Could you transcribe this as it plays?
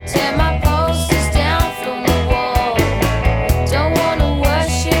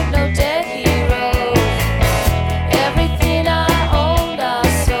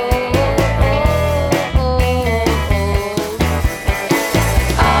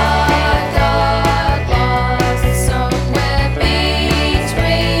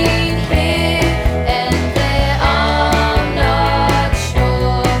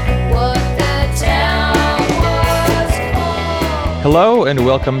Hello and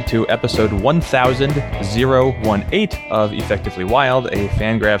welcome to episode 1018 of Effectively Wild, a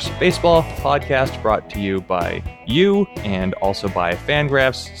Fangraphs baseball podcast brought to you by you and also by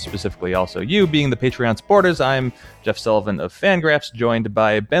Fangraphs, specifically also you being the Patreon supporters. I'm Jeff Sullivan of Fangraphs, joined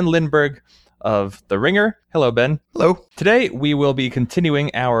by Ben Lindbergh of The Ringer. Hello, Ben. Hello. Today we will be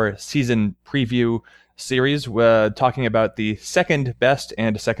continuing our season preview series, talking about the second best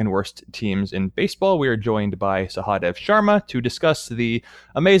and second worst teams in baseball. We are joined by Sahadev Sharma to discuss the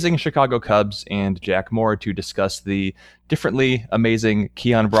amazing Chicago Cubs and Jack Moore to discuss the differently amazing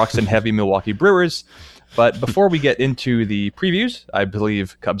Keon Broxton heavy Milwaukee Brewers. But before we get into the previews, I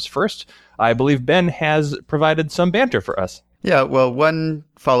believe Cubs first, I believe Ben has provided some banter for us. Yeah, well, one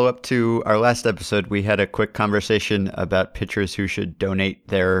follow-up to our last episode, we had a quick conversation about pitchers who should donate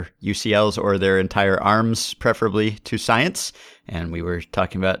their UCLs or their entire arms, preferably, to science. And we were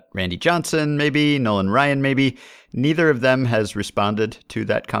talking about Randy Johnson, maybe, Nolan Ryan, maybe. Neither of them has responded to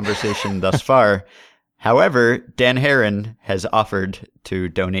that conversation thus far. However, Dan Haren has offered to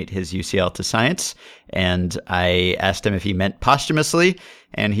donate his UCL to science, and I asked him if he meant posthumously,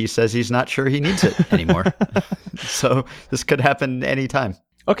 and he says he's not sure he needs it anymore. So this could happen anytime.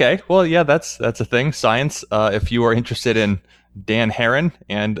 Okay, well, yeah, that's a thing. Science, if you are interested in Dan Haren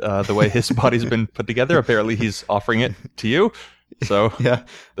and the way his body's been put together, apparently he's offering it to you. So yeah,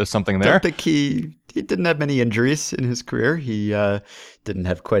 there's something there. I don't think he didn't have many injuries in his career. He didn't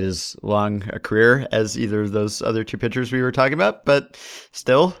have quite as long a career as either of those other two pitchers we were talking about, but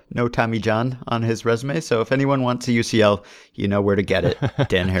still, no Tommy John on his resume. So if anyone wants a UCL, you know where to get it.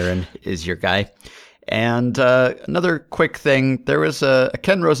 Dan Haren is your guy. And another quick thing, there was a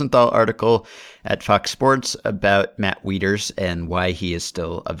Ken Rosenthal article at Fox Sports about Matt Wieters and why he is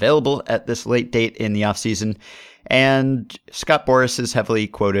still available at this late date in the offseason. And Scott Boras is heavily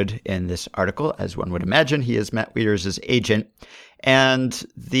quoted in this article, as one would imagine. He is Matt Wieters' agent. And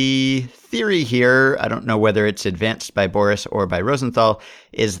the theory here, I don't know whether it's advanced by Boras or by Rosenthal,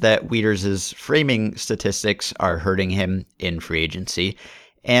 is that Wieters' framing statistics are hurting him in free agency.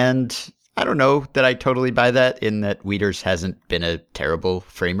 And I don't know that I totally buy that, in that Wieters hasn't been a terrible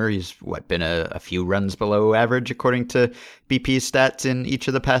framer. He's, been a few runs below average according to BP's stats in each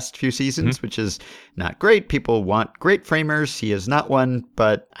of the past few seasons, which is not great. People want great framers. He is not one,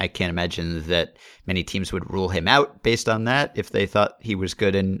 but I can't imagine that many teams would rule him out based on that if they thought he was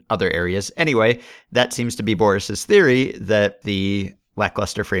good in other areas. Anyway, that seems to be Boras' theory, that the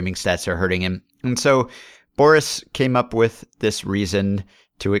lackluster framing stats are hurting him. And so Boras came up with this reason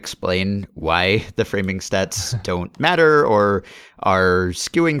to explain why the framing stats don't matter or are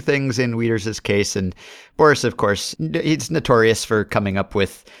skewing things in Wieters' case. And Boras, of course, he's notorious for coming up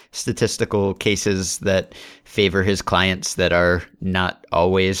with statistical cases that favor his clients that are not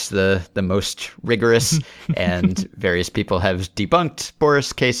always the most rigorous. And various people have debunked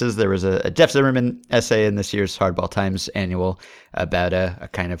Boras cases. There was a Jeff Zimmerman essay in this year's Hardball Times annual about a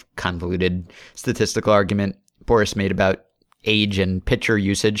kind of convoluted statistical argument Boras made about age and pitcher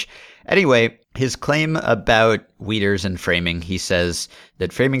usage. Anyway, his claim about Wieters and framing, he says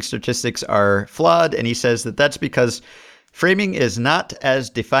that framing statistics are flawed, and he says that that's because framing is not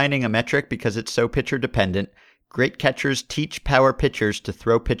as defining a metric because it's so pitcher dependent. Great catchers teach power pitchers to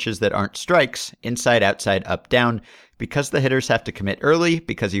throw pitches that aren't strikes, inside, outside, up, down. Because the hitters have to commit early,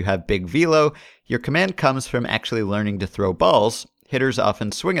 because you have big velo, your command comes from actually learning to throw balls. Hitters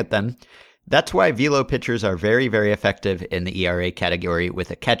often swing at them. That's why velo pitchers are very, very effective in the ERA category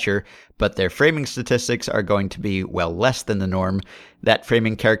with a catcher, but their framing statistics are going to be well less than the norm. That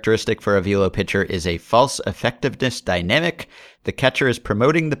framing characteristic for a velo pitcher is a false effectiveness dynamic. The catcher is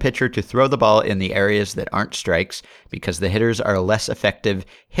promoting the pitcher to throw the ball in the areas that aren't strikes because the hitters are less effective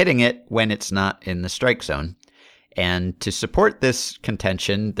hitting it when it's not in the strike zone. And to support this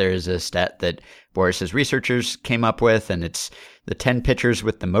contention, there's a stat that Boras' researchers came up with, and it's the 10 pitchers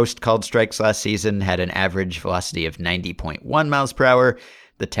with the most called strikes last season had an average velocity of 90.1 miles per hour.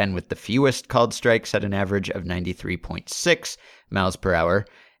 The 10 with the fewest called strikes had an average of 93.6 miles per hour.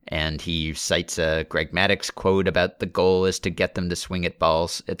 And he cites a Greg Maddux quote about the goal is to get them to swing at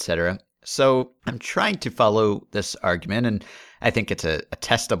balls, etc. So I'm trying to follow this argument, and I think it's a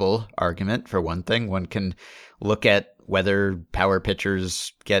testable argument, for one thing. One can look at whether power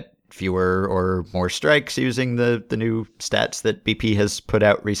pitchers get fewer or more strikes using the new stats that BP has put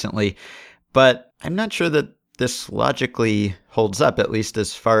out recently. But I'm not sure that this logically holds up, at least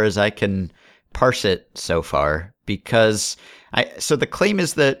as far as I can parse it so far, because so the claim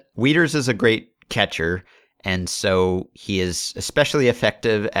is that Wieters is a great catcher, and so he is especially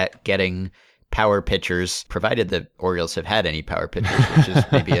effective at getting power pitchers, provided the Orioles have had any power pitchers, which is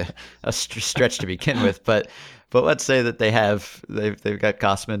maybe a stretch to begin with. But But let's say that they've got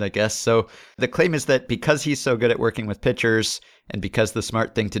Gausman, I guess. So the claim is that because he's so good at working with pitchers, and because the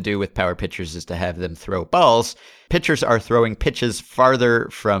smart thing to do with power pitchers is to have them throw balls, pitchers are throwing pitches farther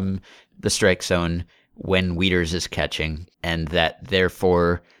from the strike zone when Wieters is catching, and that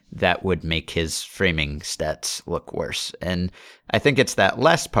therefore that would make his framing stats look worse. And I think it's that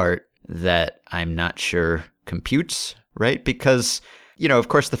last part that I'm not sure computes, right? Because, of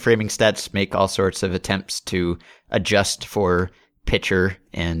course, the framing stats make all sorts of attempts to adjust for pitcher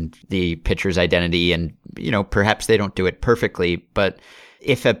and the pitcher's identity. And, perhaps they don't do it perfectly. But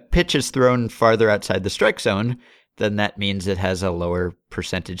if a pitch is thrown farther outside the strike zone, then that means it has a lower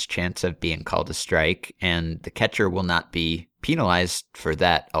percentage chance of being called a strike. And the catcher will not be penalized for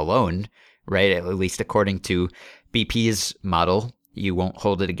that alone, right? At least according to BP's model, you won't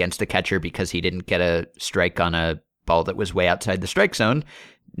hold it against the catcher because he didn't get a strike on a ball that was way outside the strike zone.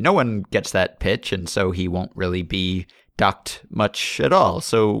 No one gets that pitch, and so he won't really be docked much at all.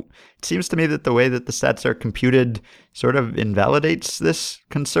 So it seems to me that the way that the stats are computed sort of invalidates this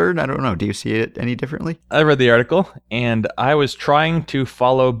concern. I don't know. Do you see it any differently? I read the article, and I was trying to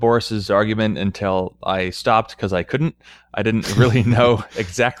follow Boris's argument until I stopped because I couldn't. I didn't really know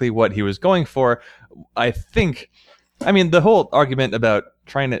exactly what he was going for. The whole argument about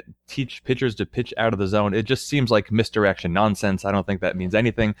trying to teach pitchers to pitch out of the zone, it just seems like misdirection nonsense. I don't think that means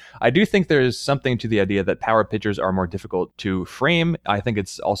anything. I do think there is something to the idea that power pitchers are more difficult to frame. I think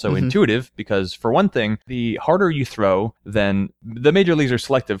it's also intuitive because, for one thing, the harder you throw, then the major leagues are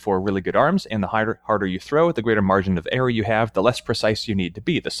selective for really good arms, and the harder you throw, the greater margin of error you have, the less precise you need to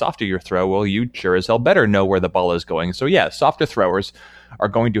be. The softer your throw, well, you sure as hell better know where the ball is going. So yeah, softer throwers are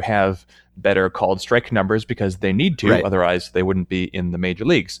going to have better called strike numbers because they need to, right. Otherwise they wouldn't be in the major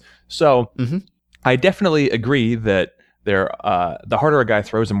leagues. So I definitely agree that the harder a guy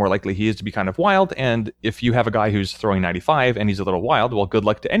throws, the more likely he is to be kind of wild. And if you have a guy who's throwing 95 and he's a little wild, well, good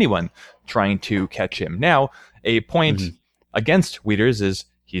luck to anyone trying to catch him. Now, a point against Wieters is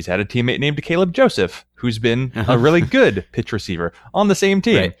he's had a teammate named Caleb Joseph, who's been a really good pitch receiver on the same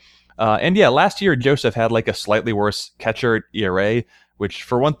team. Right. Last year, Joseph had like a slightly worse catcher ERA, which,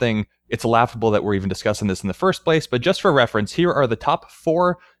 for one thing, it's laughable that we're even discussing this in the first place. But just for reference, here are the top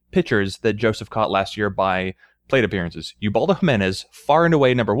 4 pitchers that Joseph caught last year by plate appearances. Ubaldo Jimenez, far and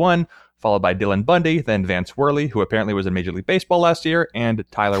away number 1, followed by Dylan Bundy, then Vance Worley, who apparently was in Major League Baseball last year, and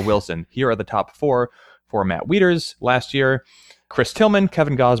Tyler Wilson. Here are the top 4 for Matt Wieters last year. Chris Tillman,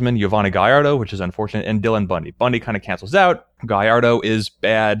 Kevin Gausman, Giovanni Gallardo, which is unfortunate, and Dylan Bundy. Bundy kind of cancels out. Gallardo is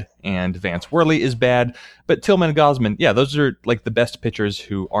bad, and Vance Worley is bad. But Tillman and Gausman, yeah, those are like the best pitchers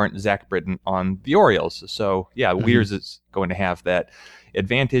who aren't Zach Britton on the Orioles. So, yeah, Wieters is going to have that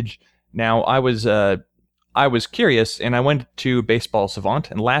advantage. Now, I was curious, and I went to Baseball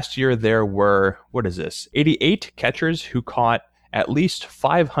Savant, and last year there were, 88 catchers who caught at least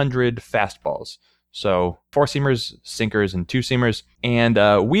 500 fastballs. So 4-seamers, sinkers, and 2-seamers. And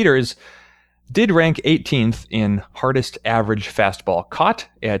Wieters did rank 18th in hardest average fastball caught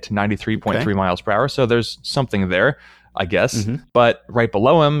at 93.3 miles per hour. So there's something there, I guess. But right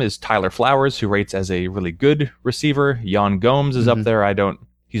below him is Tyler Flowers, who rates as a really good receiver. Yan Gomes is up there.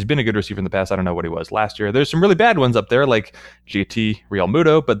 He's been a good receiver in the past. I don't know what he was last year. There's some really bad ones up there, like GT Real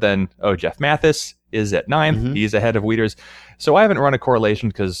Muto, but then, Jeff Mathis is at 9th. He's ahead of Wieters. So I haven't run a correlation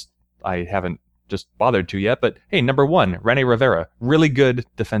because I haven't just bothered to yet, but hey, number 1, Rene Rivera, really good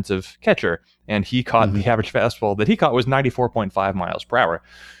defensive catcher, and he caught the average fastball that he caught was 94.5 miles per hour.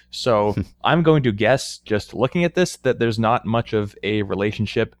 So I'm going to guess, just looking at this, that there's not much of a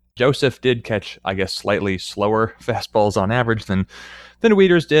relationship. Joseph did catch, I guess, slightly slower fastballs on average than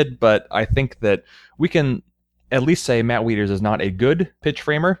Wieters did, but I think that we can at least say Matt Wieters is not a good pitch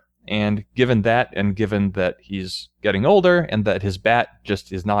framer. And given that he's getting older and that his bat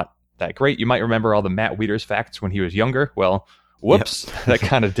just is not that great. You might remember all the Matt Wieters facts when he was younger. Well, whoops, that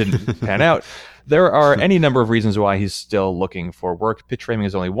kind of didn't pan out. There are any number of reasons why he's still looking for work. Pitch framing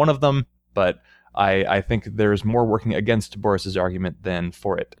is only one of them, but I think there's more working against Boris's argument than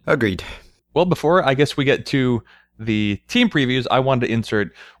for it. Agreed. Well, before I guess we get to the team previews, I wanted to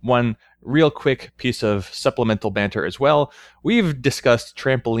insert one real quick piece of supplemental banter as well. We've discussed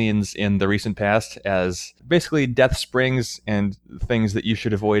trampolines in the recent past as basically death springs and things that you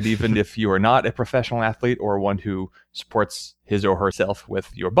should avoid even if you are not a professional athlete or one who supports his or herself with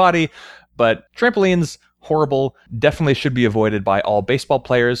your body. But trampolines, horrible, definitely should be avoided by all baseball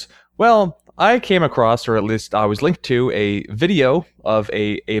players. Well, I came across, or at least I was linked to, a video of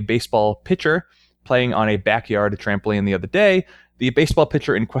a baseball pitcher playing on a backyard trampoline the other day. The baseball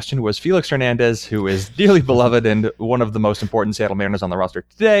pitcher in question was Felix Hernandez, who is dearly beloved and one of the most important Seattle Mariners on the roster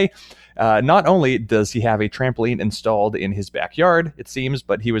today. Not only does he have a trampoline installed in his backyard, it seems,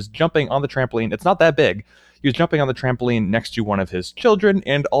 but he was jumping on the trampoline. It's not that big. He was jumping on the trampoline next to one of his children,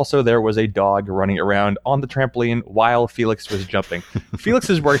 and also there was a dog running around on the trampoline while Felix was jumping. Felix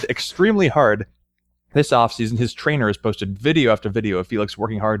has worked extremely hard this offseason. His trainer has posted video after video of Felix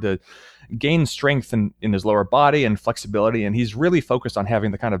working hard to gain strength in his lower body and flexibility, and he's really focused on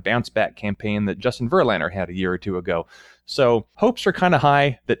having the kind of bounce back campaign that Justin Verlander had a year or two ago. So hopes are kind of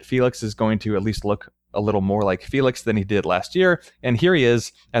high that Felix is going to at least look a little more like Felix than he did last year. And here he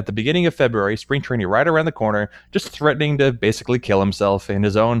is at the beginning of February, spring training right around the corner, just threatening to basically kill himself in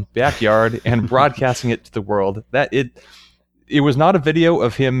his own backyard and broadcasting it to the world. That it was not a video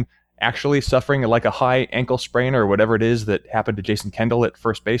of him actually suffering like a high ankle sprain or whatever it is that happened to Jason Kendall at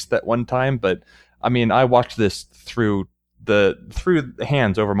first base that one time. But I mean, I watched this through the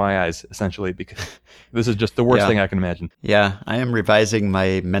hands over my eyes, essentially, because this is just the worst thing I can imagine. Yeah, I am revising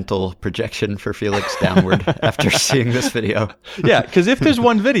my mental projection for Felix downward after seeing this video. Yeah, because if there's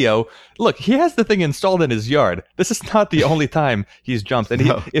one video, look, he has the thing installed in his yard. This is not the only time he's jumped. And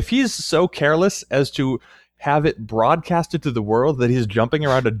if he's so careless as to have it broadcasted to the world that he's jumping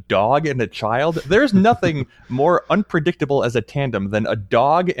around a dog and a child, there's nothing more unpredictable as a tandem than a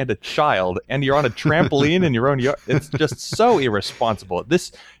dog and a child, and you're on a trampoline in your own yard. It's just so irresponsible.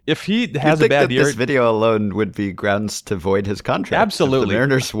 If he has a bad year, this video alone would be grounds to void his contract. Absolutely, if the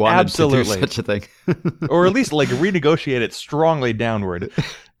Mariners wanted to do such a thing, or at least like renegotiate it strongly downward.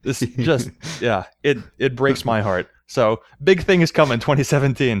 This just, it breaks my heart. So big thing is coming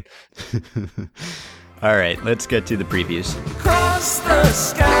 2017. All right, let's get to the previews. Across the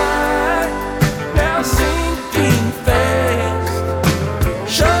sky, now sinking fast.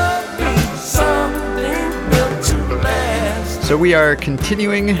 Show me something built to last. So we are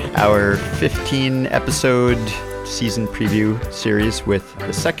continuing our 15-episode season preview series with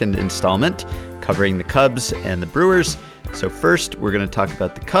the second installment, covering the Cubs and the Brewers. So first, we're going to talk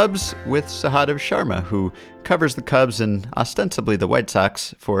about the Cubs with Sahadev Sharma, who covers the Cubs and ostensibly the White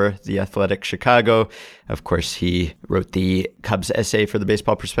Sox for The Athletic Chicago. Of course, he wrote the Cubs essay for the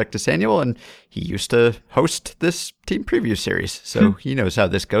Baseball Prospectus Annual, and he used to host this team preview series. So he knows how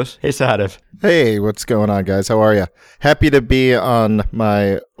this goes. Hey, Sahadev. Hey, what's going on, guys? How are you? Happy to be on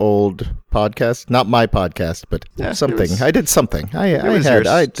my old podcast. Not my podcast, but something. I did something.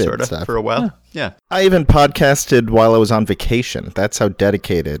 I did sort of stuff for a while. Yeah. I even podcasted while I was on vacation. That's how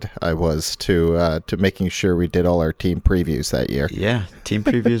dedicated I was to making sure we did all our team previews that year. Yeah, team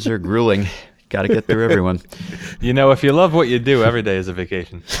previews are grueling. Got to get through everyone. You know, if you love what you do, every day is a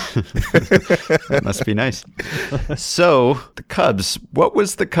vacation. That must be nice. So, the Cubs. What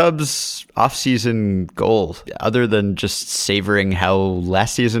was the Cubs' offseason goal, other than just savoring how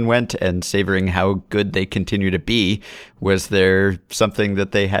last season went and savoring how good they continue to be? Was there something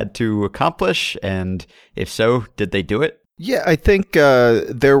that they had to accomplish? And if so, did they do it? Yeah, I think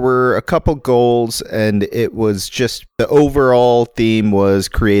there were a couple goals, and it was just the overall theme was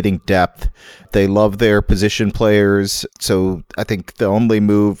creating depth. They love their position players, so I think the only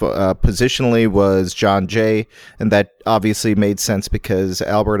move positionally was Jon Jay, and that obviously made sense because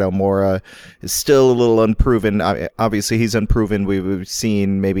Albert Almora is still a little unproven. Obviously, he's unproven. We've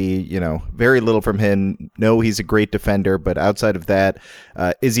seen maybe, very little from him. No, he's a great defender, but outside of that,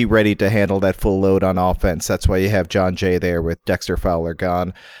 is he ready to handle that full load on offense? That's why you have Jon Jay there with Dexter Fowler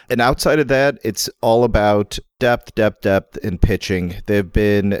gone. And outside of that, it's all about depth in pitching.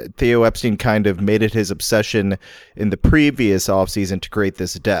 Theo Epstein kind of made it his obsession in the previous offseason to create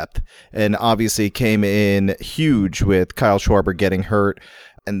this depth, and obviously came in huge with Kyle Schwarber getting hurt,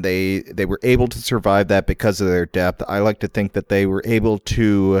 and they were able to survive that because of their depth. I like to think that they were able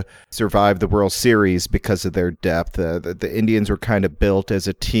to survive the World Series because of their depth. The Indians were kind of built as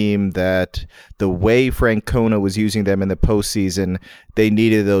a team that the way Francona was using them in the postseason, they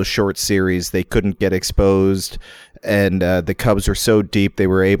needed those short series. They couldn't get exposed, and the Cubs were so deep they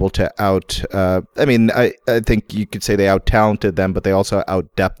were able to I think you could say they out-talented them, but they also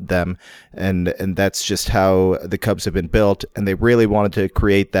out-depthed them, and that's just how the Cubs have been built, and they really wanted to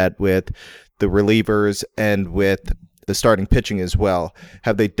create that with the relievers and with the starting pitching as well.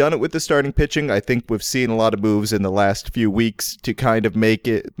 Have they done it with the starting pitching? I think we've seen a lot of moves in the last few weeks to kind of make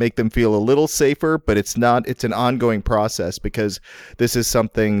them feel a little safer, but it's an ongoing process because this is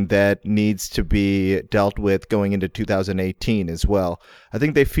something that needs to be dealt with going into 2018 as well. I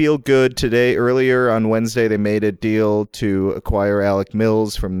think they feel good today. Earlier on Wednesday, they made a deal to acquire Alec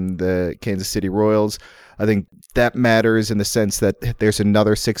Mills from the Kansas City Royals. I think that matters in the sense that there's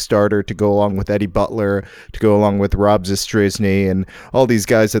another 6 starter to go along with Eddie Butler, to go along with Rob Zastryzny, and all these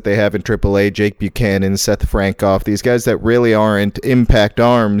guys that they have in AAA, Jake Buchanan, Seth Frankoff, these guys that really aren't impact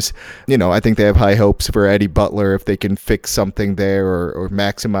arms. I think they have high hopes for Eddie Butler if they can fix something there or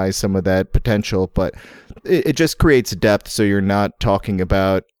maximize some of that potential. But it just creates depth, so you're not talking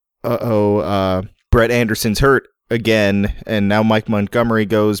about, Brett Anderson's hurt again, and now Mike Montgomery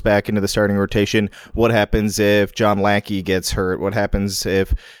goes back into the starting rotation. What happens if John Lackey gets hurt? What happens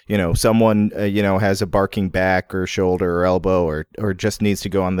if someone has a barking back or shoulder or elbow or just needs to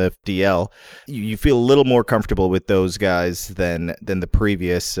go on the DL? You feel a little more comfortable with those guys than the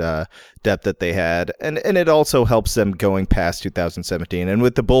previous depth that they had, and it also helps them going past 2017. And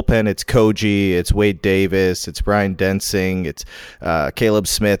with the bullpen, it's Koji, it's Wade Davis, it's Brian Densing, it's Caleb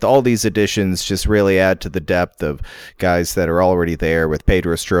Smith. All these additions just really add to the depth of guys that are already there, with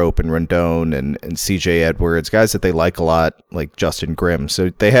Pedro Strop and Rendon and CJ Edwards, guys that they like a lot, like Justin Grimm.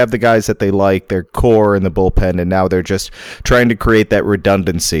 So they have the guys that they like, their core in the bullpen, and now they're just trying to create that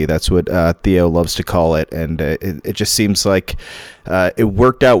redundancy. That's what Theo loves to call it, and it just seems like it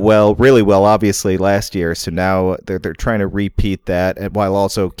worked out really well, obviously, last year. So now they're trying to repeat that, while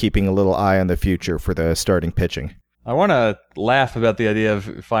also keeping a little eye on the future for the starting pitching. I want to laugh about the idea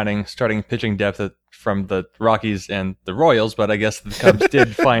of finding starting pitching depth from the Rockies and the Royals, but I guess the Cubs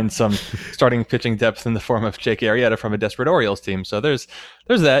did find some starting pitching depth in the form of Jake Arrieta from a desperate Orioles team. So there's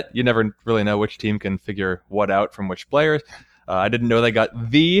that. You never really know which team can figure what out from which players. I didn't know they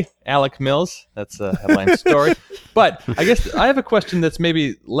got the Alec Mills. That's a headline story. But I guess I have a question that's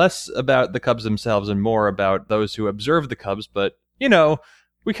maybe less about the Cubs themselves and more about those who observe the Cubs. But,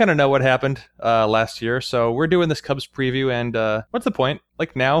 we kind of know what happened last year. So we're doing this Cubs preview. And what's the point?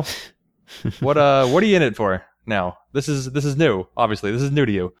 Like now? What are you in it for now? This is new. Obviously, this is new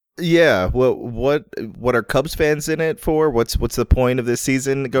to you. Yeah, what are Cubs fans in it for? What's the point of this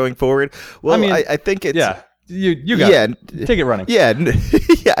season going forward? Well, I mean, I think it's... Yeah. You got it. Take it running. Yeah,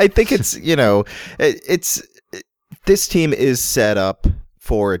 yeah. I think it's this team is set up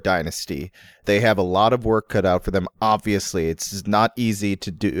for a dynasty. They have a lot of work cut out for them. Obviously, it's not easy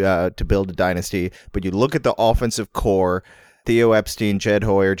to do to build a dynasty. But you look at the offensive core: Theo Epstein, Jed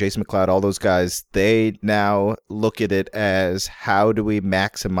Hoyer, Jason McLeod, all those guys. They now look at it as, how do we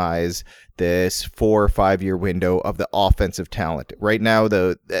maximize this 4 or 5 year window of the offensive talent? Right now,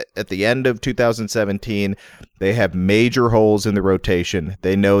 at the end of 2017, they have major holes in the rotation.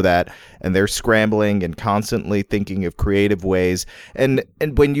 They know that, and they're scrambling and constantly thinking of creative ways. And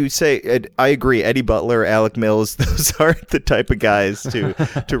when you say, I agree, Eddie Butler, Alec Mills, those aren't the type of guys to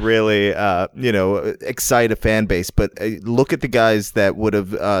really excite a fan base. But look at the guys that would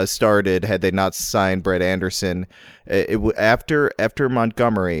have started had they not signed Brett Anderson. After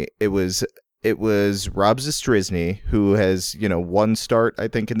Montgomery, it was Rob Zastryzny, who has, one start, I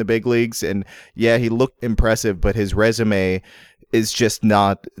think, in the big leagues. And yeah, he looked impressive, but his resume is just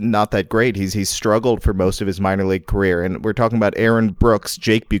not that great. He's struggled for most of his minor league career. And we're talking about Aaron Brooks,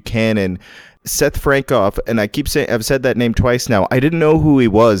 Jake Buchanan, Seth Frankoff, and I keep saying, I've said that name twice now. I didn't know who he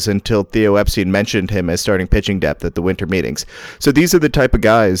was until Theo Epstein mentioned him as starting pitching depth at the winter meetings. So these are the type of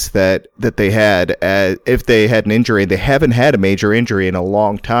guys that they had if they had an injury. They haven't had a major injury in a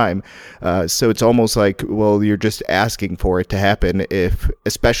long time. So it's almost like, well, you're just asking for it to happen,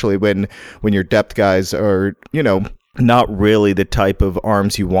 especially when your depth guys are, not really the type of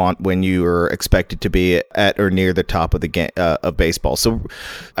arms you want when you are expected to be at or near the top of the game of baseball. So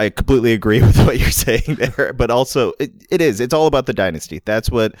I completely agree with what you're saying there, but also it's all about the dynasty. That's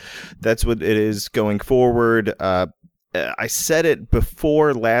what it is going forward. I said it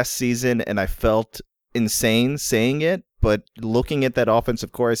before last season and I felt insane saying it, but looking at that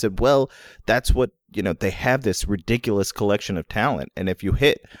offensive core, I said, well, that's what, they have this ridiculous collection of talent. And if you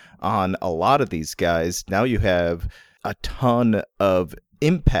hit on a lot of these guys, now you have a ton of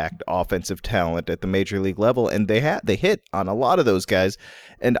impact offensive talent at the major league level, and they hit on a lot of those guys.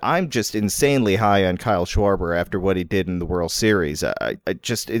 And I'm just insanely high on Kyle Schwarber after what he did in the World Series. I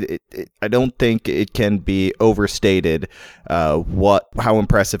don't think it can be overstated how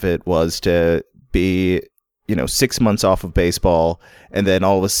impressive it was to be 6 months off of baseball and then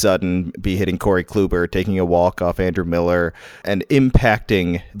all of a sudden be hitting Corey Kluber, taking a walk off Andrew Miller, and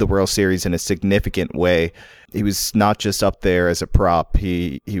impacting the World Series in a significant way. He was not just up there as a prop.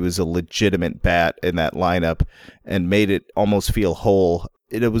 He was a legitimate bat in that lineup and made it almost feel whole.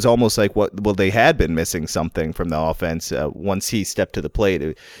 It was almost like they had been missing something from the offense. Once he stepped to the plate,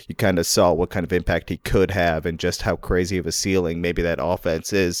 you kind of saw what kind of impact he could have and just how crazy of a ceiling maybe that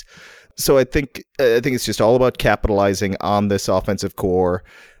offense is. So I think it's just all about capitalizing on this offensive core.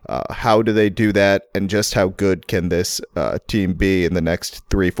 How do they do that, and just how good can this team be in the next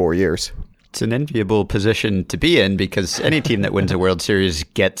 3-4 years? It's an enviable position to be in because any team that wins a World Series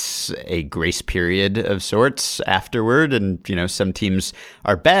gets a grace period of sorts afterward. And, some teams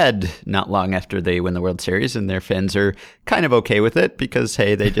are bad not long after they win the World Series, and their fans are kind of okay with it because,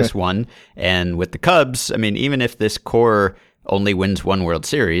 hey, they just won. And with the Cubs, I mean, even if this core only wins one World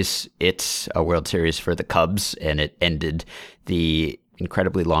Series, it's a World Series for the Cubs, and it ended the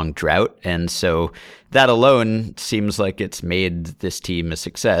incredibly long drought. And so that alone seems like it's made this team a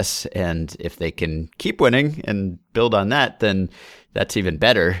success. And if they can keep winning and build on that, then that's even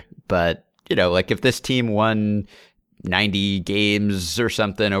better. But, like if this team won 90 games or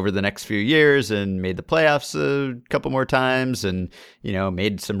something over the next few years and made the playoffs a couple more times and,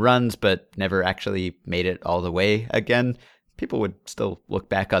 made some runs, but never actually made it all the way again, people would still look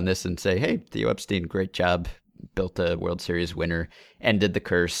back on this and say, hey, Theo Epstein, great job. Built a World Series winner, ended the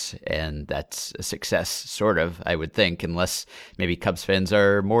curse, and that's a success, sort of, I would think, unless maybe Cubs fans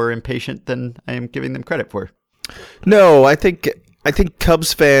are more impatient than I am giving them credit for. No, I think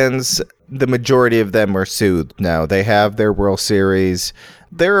Cubs fans, the majority of them are soothed now. They have their World Series.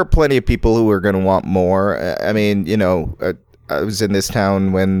 There are plenty of people who are going to want more. I mean, I was in this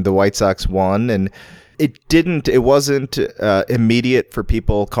town when the White Sox won, and it wasn't immediate for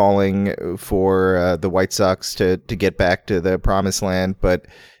people calling for the White Sox to get back to the promised land, but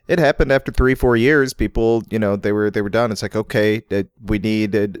it happened after 3-4 years. People, they were done. It's like, okay, we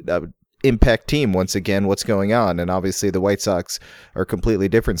need an impact team once again. What's going on? And obviously the White Sox are a completely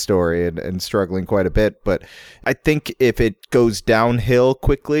different story and struggling quite a bit. But I think if it goes downhill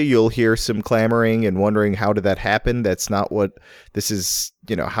quickly, you'll hear some clamoring and wondering, how did that happen? That's not what this is.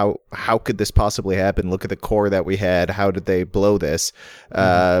 How could this possibly happen? Look at the core that we had. How did they blow this?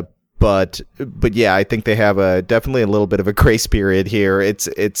 But yeah, I think they have definitely a little bit of a grace period here.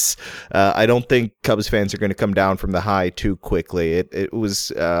 It's I don't think Cubs fans are going to come down from the high too quickly. It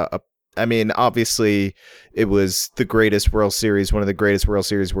was obviously it was the greatest World Series, one of the greatest World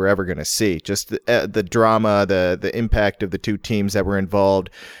Series we're ever going to see. Just the drama, the impact of the two teams that were involved,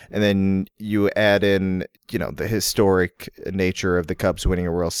 and then you add in, the historic nature of the Cubs winning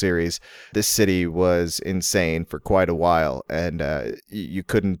a World Series. This city was insane for quite a while, and you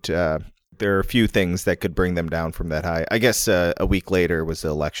couldn't. There are a few things that could bring them down from that high. I guess a week later was the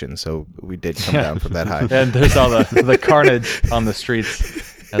election, so we did come down from that high. And there's all the carnage on the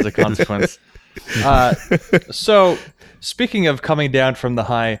streets as a consequence. So, speaking of coming down from the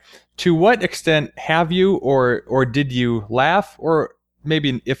high, to what extent have you or did you laugh, or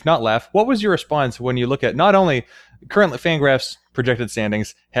maybe if not laugh, what was your response when you look at not only currently Fangraphs projected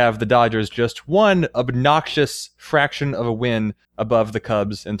standings have the Dodgers just one obnoxious fraction of a win above the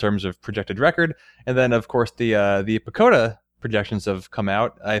Cubs in terms of projected record, and then of course the PECOTA projections have come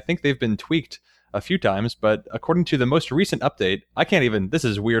out. I think they've been tweaked a few times, but according to the most recent update, this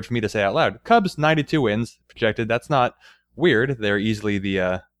is weird for me to say out loud, Cubs 92 wins projected. That's not weird. They're easily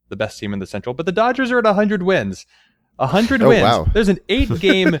the best team in the Central, but the Dodgers are at 100 wins. 100 wins. Wow. There's an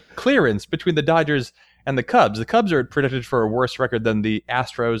 8-game clearance between the Dodgers and the Cubs. The Cubs are predicted for a worse record than the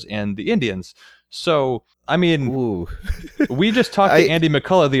Astros and the Indians. So, I mean, we just talked to Andy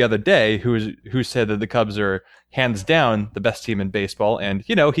McCullough the other day, who said that the Cubs are hands down the best team in baseball, and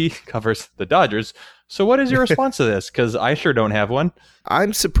he covers the Dodgers. So what is your response to this? Because I sure don't have one.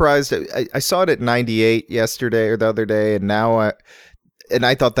 I'm surprised. I saw it at 98 yesterday or the other day, and now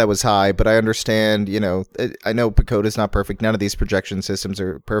I thought that was high, but I understand, I know PECOTA is not perfect. None of these projection systems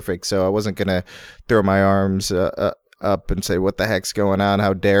are perfect, so I wasn't going to throw my arms up and say, what the heck's going on?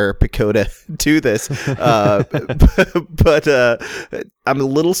 How dare PECOTA do this? But I'm a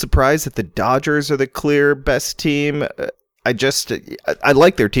little surprised that the Dodgers are the clear best team. I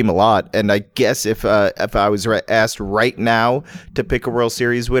like their team a lot, and I guess if I was asked right now to pick a World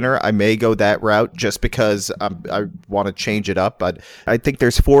Series winner, I may go that route just because I want to change it up. But I think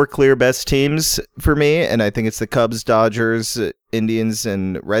there's 4 clear best teams for me, and I think it's the Cubs, Dodgers, Indians,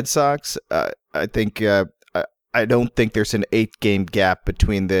 and Red Sox. I think I don't think there's an 8-game gap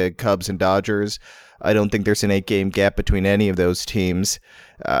between the Cubs and Dodgers. I don't think there's an 8-game gap between any of those teams.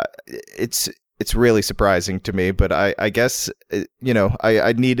 It's really surprising to me, but I guess,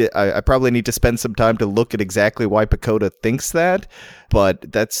 I probably need to spend some time to look at exactly why PECOTA thinks that. But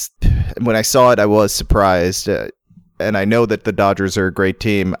when I saw it, I was surprised. and I know that the Dodgers are a great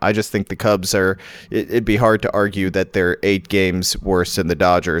team. I just think the Cubs are, it'd be hard to argue that they're 8 games worse than the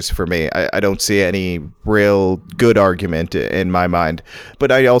Dodgers for me. I don't see any real good argument in my mind.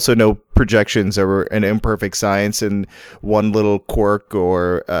 But I also know projections are an imperfect science, and one little quirk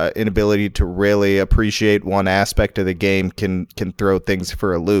or inability to really appreciate one aspect of the game can throw things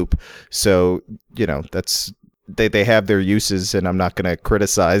for a loop. So, that's... They have their uses, and I'm not going to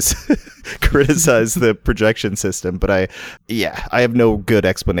criticize the projection system. But I have no good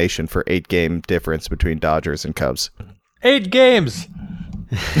explanation for 8-game difference between Dodgers and Cubs. 8 games.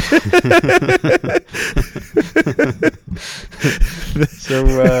 So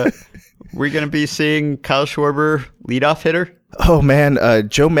we're going to be seeing Kyle Schwarber leadoff hitter. Oh man,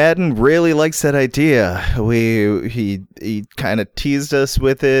 Joe Madden really likes that idea. He kind of teased us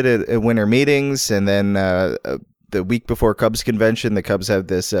with it at winter meetings, and then the week before Cubs convention, the Cubs have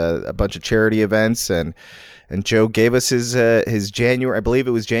this a bunch of charity events, and Joe gave us his January, I believe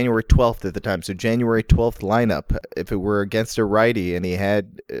it was January 12th at the time, so January 12th lineup if it were against a righty, and he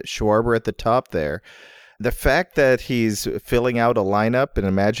had Schwarber at the top there. The fact that he's filling out a lineup, an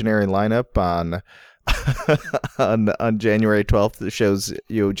imaginary lineup on January 12th shows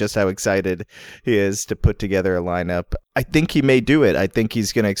you just how excited he is to put together a lineup. I think he may do it. I think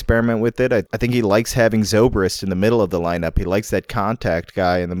he's going to experiment with it. I think he likes having Zobrist in the middle of the lineup. He likes that contact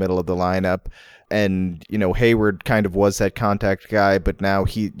guy in the middle of the lineup. And, Hayward kind of was that contact guy, but now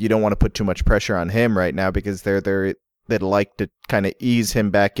you don't want to put too much pressure on him right now because they'd like to kind of ease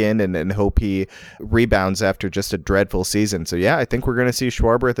him back in and hope he rebounds after just a dreadful season. So, yeah, I think we're going to see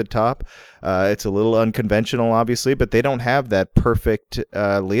Schwarber at the top. It's a little unconventional, obviously, but they don't have that perfect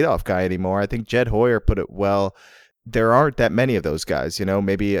leadoff guy anymore. I think Jed Hoyer put it well. There aren't that many of those guys,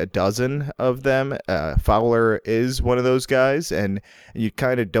 maybe a dozen of them. Fowler is one of those guys, and you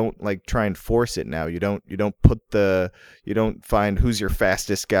kind of don't try and force it now. You don't find who's your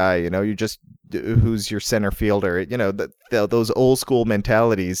fastest guy, you just who's your center fielder. Those old school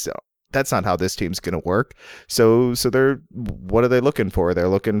mentalities. That's not how this team's going to work. So what are they looking for? They're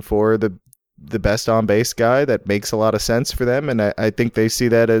looking for the best on base guy that makes a lot of sense for them, and I think they see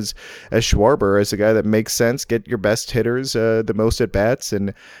that as Schwarber, as a guy that makes sense. Get your best hitters the most at bats,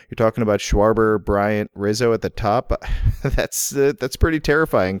 and you're talking about Schwarber, Bryant, Rizzo at the top. That's pretty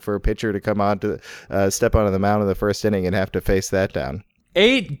terrifying for a pitcher to come on to step onto the mound in the first inning and have to face that down.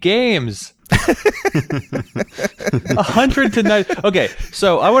 8 games. 109. Okay,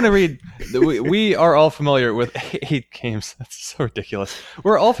 so I want to read. We are all familiar with 8 games. That's so ridiculous.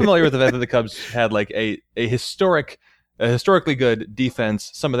 We're all familiar with the fact that the Cubs had a historically good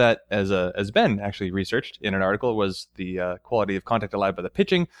defense. Some of that, as Ben actually researched in an article, was the quality of contact allowed by the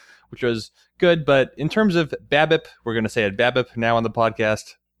pitching, which was good. But in terms of BABIP, we're going to say it BABIP now on the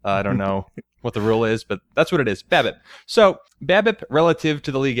podcast. I don't know what the rule is, but that's what it is. BABIP. So BABIP relative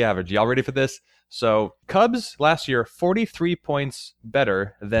to the league average. Y'all ready for this? So Cubs last year, 43 points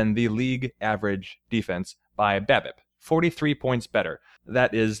better than the league average defense by BABIP. 43 points better.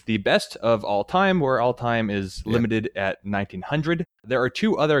 That is the best of all time, where all time is limited at 1900. There are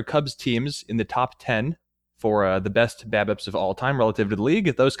 2 other Cubs teams in the top 10 for the best BABIPs of all time relative to the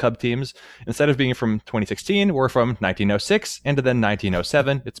league. Those Cub teams, instead of being from 2016, were from 1906 and then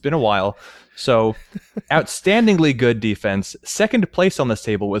 1907. It's been a while. So outstandingly good defense. Second place on this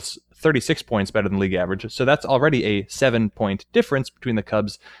table was 36 points better than league average. So that's already a 7-point difference between the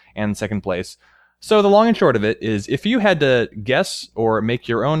Cubs and second place. So the long and short of it is, if you had to guess or make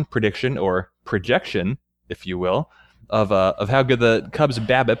your own prediction or projection, if you will, of how good the Cubs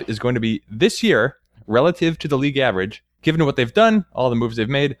BABIP is going to be this year relative to the league average, given what they've done, all the moves they've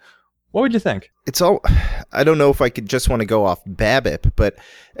made, what would you think? I don't know if I could just want to go off BABIP, but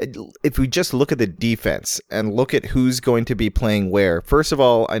if we just look at the defense and look at who's going to be playing where. First of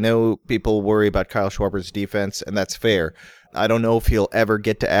all, I know people worry about Kyle Schwarber's defense, and that's fair. I don't know if he'll ever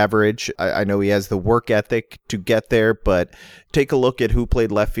get to average. I know he has the work ethic to get there, but take a look at who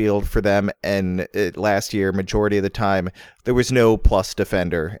played left field for them. And last year, majority of the time, there was no plus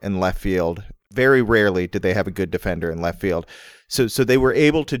defender in left field. Very rarely did they have a good defender in left field. So they were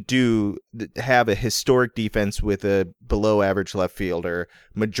able to have a historic defense with a below average left fielder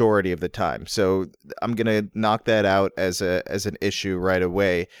majority of the time. So I'm going to knock that out as an issue right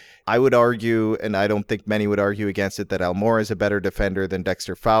away. I would argue, and I don't think many would argue against it, that Almora is a better defender than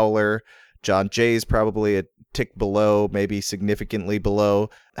Dexter Fowler. John Jay is probably a tick below, maybe significantly below.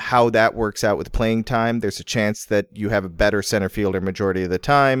 How that works out with playing time, there's a chance that you have a better center fielder majority of the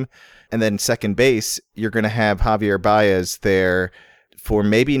time. And then second base, you're going to have Javier Baez there for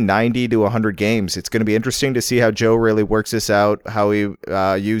maybe 90 to 100 games. It's going to be interesting to see how Joe really works this out, how he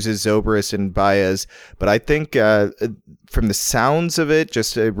uses Zobrist and Baez. But I think from the sounds of it,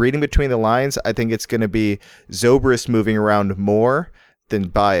 just reading between the lines, I think it's going to be Zobrist moving around more than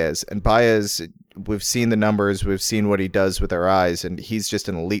Baez. And Baez, we've seen the numbers, we've seen what he does with our eyes, and he's just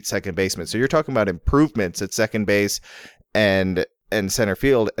an elite second baseman. So you're talking about improvements at second base and center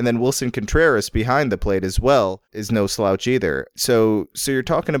field, and then Wilson Contreras behind the plate as well is no slouch either. So you're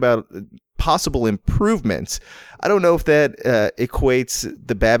talking about possible improvements. I don't know if that equates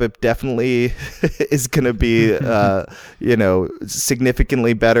the BABIP definitely is going to be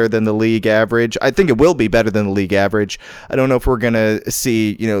significantly better than the league average. I think it will be better than the league average. I don't know if we're going to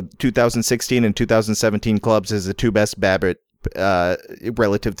see 2016 and 2017 clubs as the two best BABIP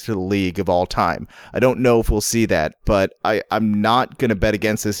relative to the league of all time. I don't know if we'll see that, but I'm not going to bet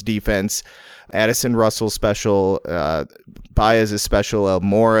against this defense. Addison Russell special, Baez is special,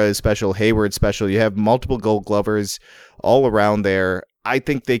 Almora is special, Hayward special. You have multiple Gold Glovers all around there. I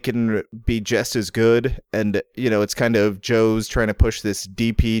think they can be just as good. And, it's kind of Joe's trying to push this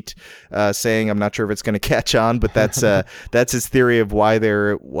deep heat, saying I'm not sure if it's going to catch on, but that's his theory of why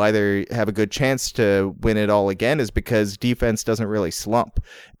they have a good chance to win it all again, is because defense doesn't really slump.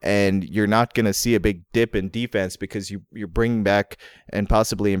 And you're not going to see a big dip in defense because you're bringing back and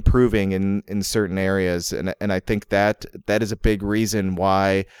possibly improving in certain areas. And I think that is a big reason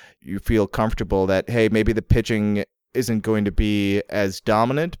why you feel comfortable that, hey, maybe the pitching isn't going to be as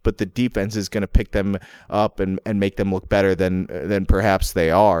dominant, but the defense is going to pick them up and make them look better than perhaps they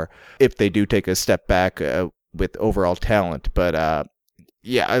are if they do take a step back with overall talent. But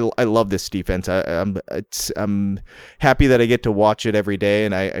I love this defense. I'm happy that I get to watch it every day,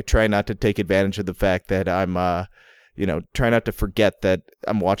 and I try not to take advantage of the fact that I'm try not to forget that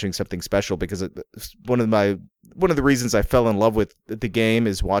I'm watching something special, because one of the reasons I fell in love with the game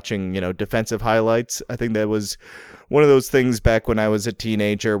is watching, defensive highlights. I think that was one of those things back when I was a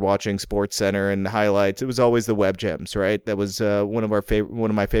teenager watching SportsCenter and highlights. It was always the web gems, right? That was one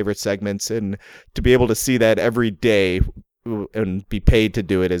of my favorite segments, and to be able to see that every day and be paid to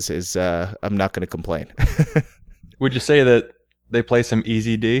do it is I'm not going to complain. Would you say that they play some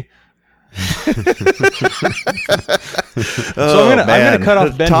easy D? So I'm gonna cut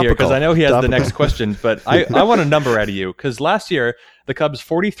off Ben here because I know he has the next question, but I want a number out of you, because last year the Cubs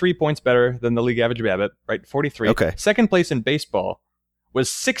 43 points better than the league average BABIP, right? 43. Okay. Second place in baseball was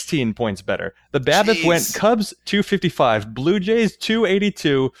 16 points better. The BABIP went Cubs 255, Blue Jays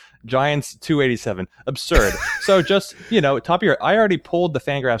 282, Giants 287. Absurd. So just top of your, I already polled the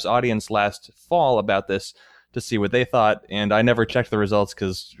Fangraphs audience last fall about this to see what they thought, and I never checked the results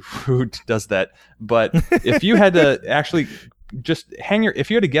because who does that? But if you had to actually just if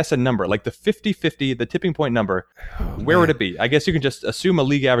you had to guess a number, like the 50-50, the tipping point number, where would it be? I guess you can just assume a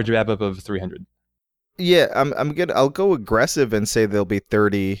league average BABIP of 300. Yeah, I'm good. I'll go aggressive and say they'll be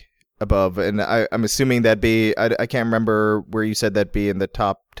 30 above, and I'm assuming that'd be, I can't remember where you said that'd be in the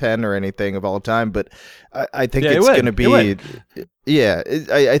top 10 or anything of all time, but I think it's going to be,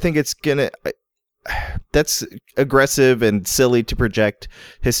 I think it's going to, that's aggressive and silly to project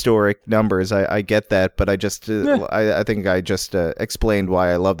historic numbers. I get that, but I just I think I just explained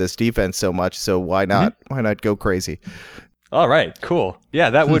why I love this defense so much. So why not? Mm-hmm. Why not go crazy? All right, cool. Yeah,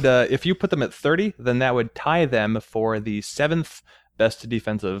 that would if you put them at 30, then that would tie them for the 7th best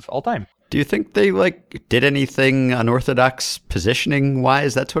defense of all time. Do you think they did anything unorthodox positioning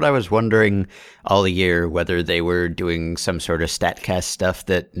wise? That's what I was wondering all year, whether they were doing some sort of StatCast stuff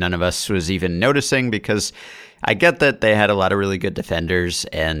that none of us was even noticing, because I get that they had a lot of really good defenders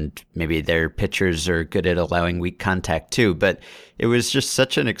and maybe their pitchers are good at allowing weak contact too, but it was just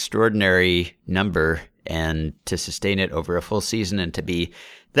such an extraordinary number, and to sustain it over a full season and to be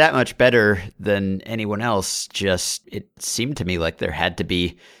that much better than anyone else, it seemed to me like there had to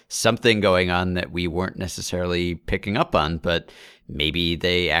be something going on that we weren't necessarily picking up on, but maybe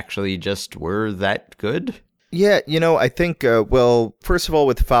they actually just were that good. Yeah, I think, first of all,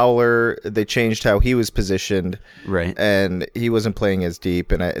 with Fowler, they changed how he was positioned. Right. And he wasn't playing as deep,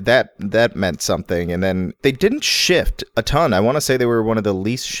 and that meant something. And then they didn't shift a ton. I want to say they were one of the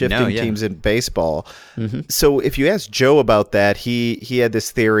least shifting teams in baseball. Mm-hmm. So if you ask Joe about that, he had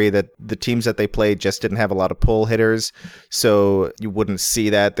this theory that the teams that they played just didn't have a lot of pull hitters, so you wouldn't see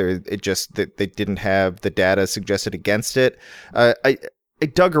that. They didn't have the data suggested against it. I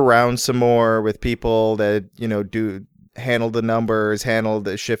dug around some more with people that, do handle the numbers, handle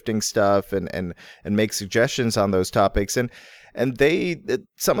the shifting stuff, and make suggestions on those topics. And And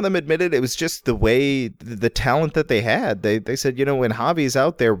some of them admitted it was just the way, the talent that they had. They said, when Javi's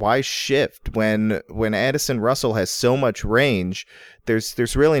out there, why shift? When Addison Russell has so much range,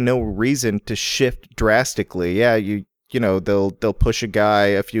 there's really no reason to shift drastically. Yeah, they'll push a guy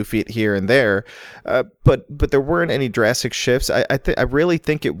a few feet here and there, but there weren't any drastic shifts. I really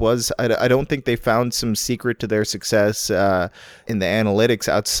think it was. I don't think they found some secret to their success in the analytics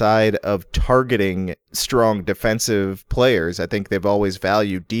outside of targeting strong defensive players. I think they've always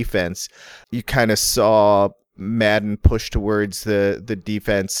valued defense. You kind of saw Madden push towards the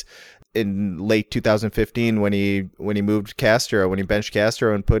defense in late 2015 when he moved Castro, when he benched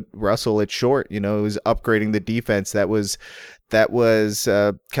Castro and put Russell at short. It was upgrading the defense. That was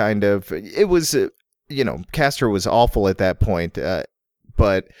kind of, it was, Castro was awful at that point,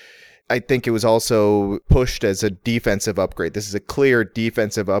 but I think it was also pushed as a defensive upgrade. This is a clear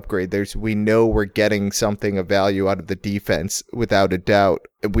defensive upgrade. We know we're getting something of value out of the defense without a doubt.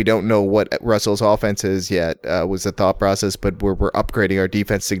 We don't know what Russell's offense is yet, was the thought process, but we're upgrading our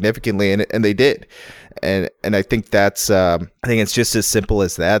defense significantly, and they did. And I think I think it's just as simple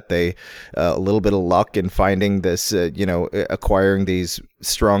as that. They a little bit of luck in finding this, acquiring these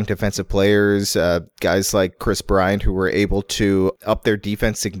strong defensive players, guys like Chris Bryant, who were able to up their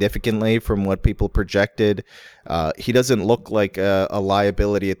defense significantly from what people projected. He doesn't look like a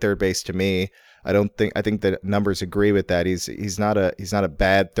liability at third base to me. I think the numbers agree with that. He's not a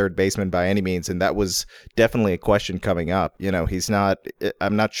bad third baseman by any means, and that was definitely a question coming up.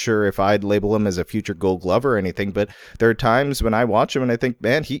 I'm not sure if I'd label him as a future Gold Glove or anything, but there are times when I watch him and I think,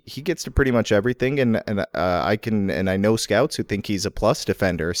 man, he gets to pretty much everything, and I know scouts who think he's a plus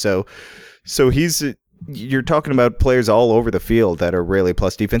defender. So you're talking about players all over the field that are really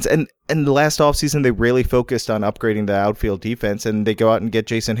plus defense. And the last offseason, they really focused on upgrading the outfield defense, and they go out and get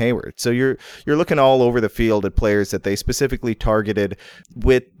Jason Hayward. So you're looking all over the field at players that they specifically targeted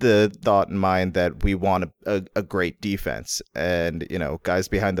with the thought in mind that we want a great defense. And, guys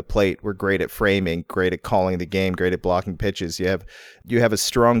behind the plate were great at framing, great at calling the game, great at blocking pitches. You have a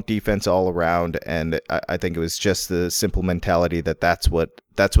strong defense all around, and I think it was just the simple mentality that's what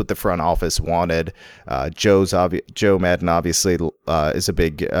the front office wanted. Joe Madden obviously is a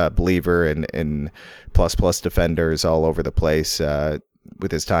big believer in plus defenders all over the place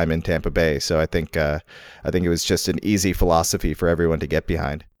with his time in Tampa Bay. So I think it was just an easy philosophy for everyone to get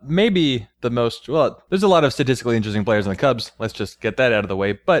behind. Maybe there's a lot of statistically interesting players in the Cubs. Let's just get that out of the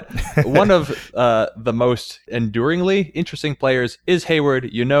way. But one of the most enduringly interesting players is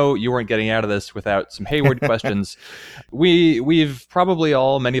Hayward. You weren't getting out of this without some Hayward questions. We've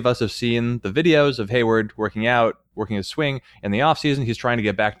probably many of us have seen the videos of Hayward working his swing in the offseason. He's trying to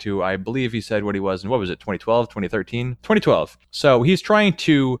get back to, I believe he said what he was in, 2012, 2013? 2012. So he's trying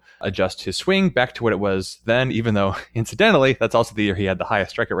to adjust his swing back to what it was then, even though, incidentally, that's also the year he had the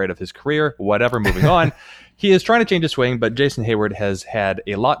highest strikeout rate of his career. Whatever, moving on. He is trying to change his swing, but Jason Hayward has had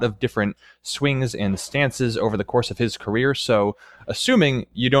a lot of different swings and stances over the course of his career. So assuming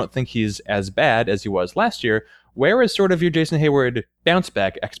you don't think he's as bad as he was last year, where is sort of your Jason Hayward bounce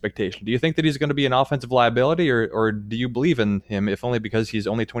back expectation? Do you think that he's going to be an offensive liability, or do you believe in him, if only because he's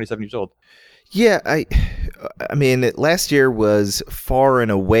only 27 years old? Yeah, I mean, last year was far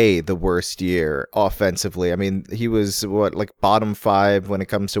and away the worst year offensively. I mean, he was bottom 5 when it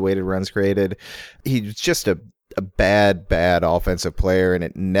comes to weighted runs created. He was just a bad offensive player, and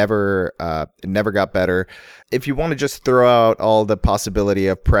it never got better. If you want to just throw out all the possibility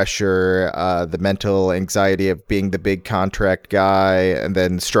of pressure, the mental anxiety of being the big contract guy and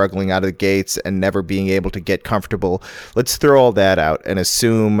then struggling out of the gates and never being able to get comfortable, let's throw all that out and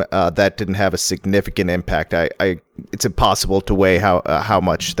assume that didn't have a significant impact. It's impossible to weigh how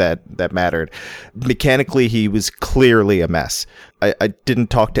much that mattered. Mechanically, he was clearly a mess. I didn't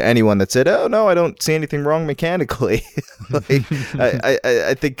talk to anyone that said, "Oh no, I don't see anything wrong mechanically."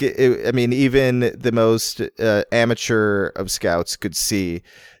 I think even the most amateur of scouts could see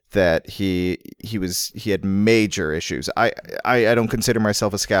that he had major issues. I don't consider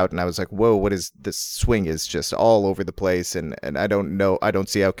myself a scout, and I was like, whoa, what is this? Swing is just all over the place, and I don't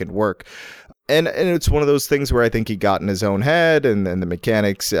see how it can work. And it's one of those things where I think he got in his own head, and the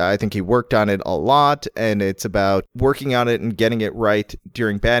mechanics, I think he worked on it a lot, and it's about working on it and getting it right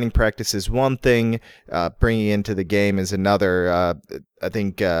during batting practice is one thing, bringing it into the game is another. I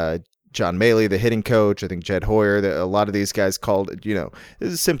think John Maley, the hitting coach, I think Jed Hoyer, a lot of these guys called it, it's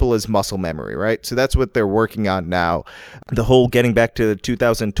as simple as muscle memory, right? So that's what they're working on now. The whole getting back to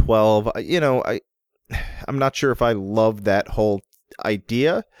 2012, I'm not sure if I love that whole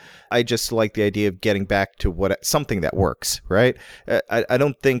idea. I just like the idea of getting back to something that works, right? I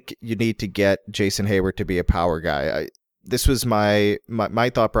don't think you need to get Jason Hayward to be a power guy. this was my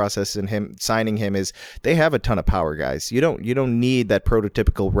thought process in him signing him is they have a ton of power guys. You don't need that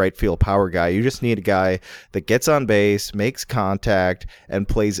prototypical right field power guy. You just need a guy that gets on base, makes contact, and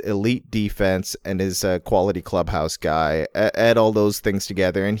plays elite defense, and is a quality clubhouse guy. Add all those things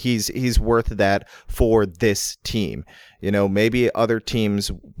together, and he's worth that for this team. Maybe other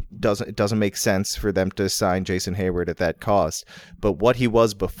teams it doesn't make sense for them to sign Jason Heyward at that cost. But what he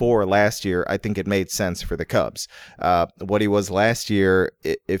was before last year, I think it made sense for the Cubs. What he was last year,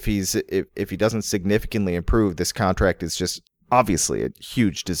 if he doesn't significantly improve, this contract is just obviously a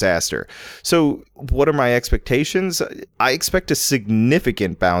huge disaster. So what are my expectations? I expect a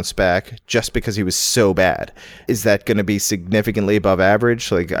significant bounce back just because he was so bad. Is that going to be significantly above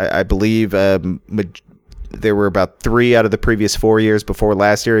average? Like I believe there were about 3 out of the previous 4 years before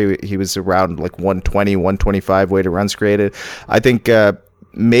last year. He was around like 120, 125 weighted runs created. I think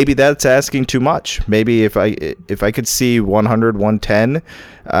maybe that's asking too much. Maybe if I could see 100, 110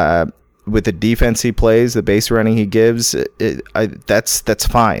 with the defense he plays, the base running he gives, that's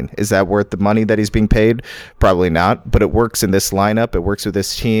fine. Is that worth the money that he's being paid? Probably not, but it works in this lineup. It works with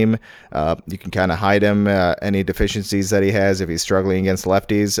this team. You can kind of hide him, any deficiencies that he has if he's struggling against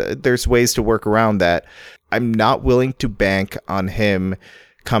lefties. There's ways to work around that. I'm not willing to bank on him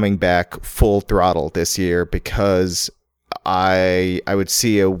coming back full throttle this year because I would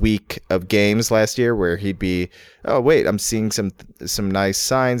see a week of games last year where he'd be, oh wait, I'm seeing some nice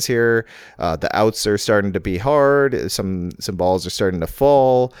signs here. The outs are starting to be hard. Some balls are starting to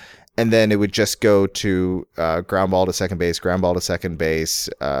fall, and then it would just go to ground ball to second base,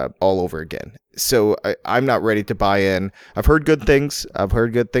 all over again. So I'm not ready to buy in. I've heard good things. in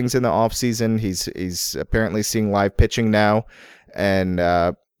the offseason. He's apparently seeing live pitching now,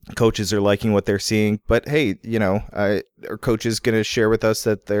 and coaches are liking what they're seeing. But hey, are coaches going to share with us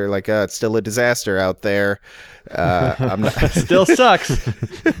that they're like, it's still a disaster out there? I'm not. Still sucks.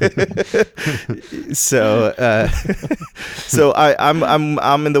 So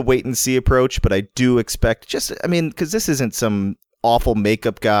I'm in the wait and see approach, but I do expect because this isn't some awful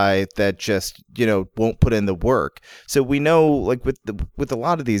makeup guy that just won't put in the work. So we know, like with a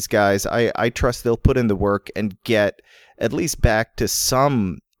lot of these guys, I trust they'll put in the work and get at least back to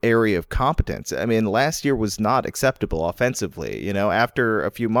some area of competence. I mean, last year was not acceptable offensively. After a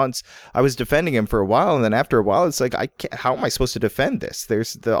few months, I was defending him for a while, and then after a while, it's like, how am I supposed to defend this?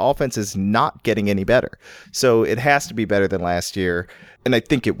 The offense is not getting any better. So it has to be better than last year, and I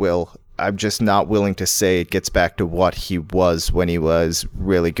think it will. I'm just not willing to say it gets back to what he was when he was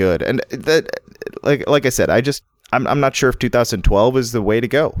really good. And that, like I said, I'm not sure if 2012 is the way to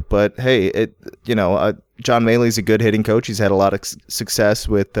go. But hey, John Maley's a good hitting coach. He's had a lot of success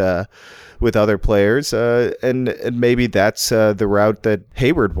with other players, and maybe that's the route that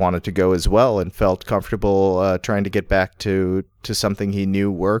Heyward wanted to go as well, and felt comfortable trying to get back to something he knew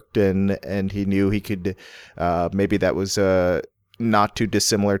worked, and he knew he could. Maybe that was not too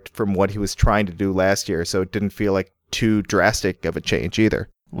dissimilar from what he was trying to do last year, so it didn't feel like too drastic of a change either.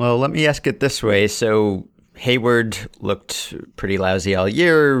 Well, let me ask it this way. So Heyward looked pretty lousy all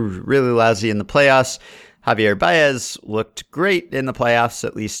year, really lousy in the playoffs. Javier Baez looked great in the playoffs,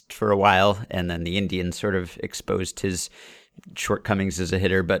 at least for a while, and then the Indians sort of exposed his shortcomings as a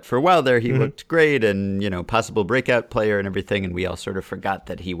hitter. But for a while there, he looked great and, possible breakout player and everything, and we all sort of forgot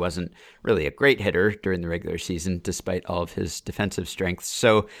that he wasn't really a great hitter during the regular season, despite all of his defensive strengths.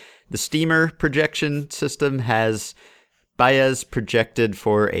 So the Steamer projection system has Baez projected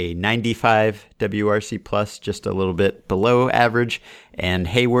for a 95 WRC plus, just a little bit below average, and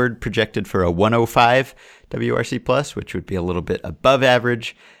Heyward projected for a 105 WRC plus, which would be a little bit above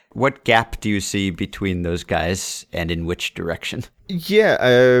average. What gap do you see between those guys, and in which direction? Yeah,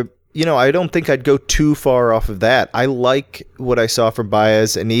 I don't think I'd go too far off of that. I like what I saw from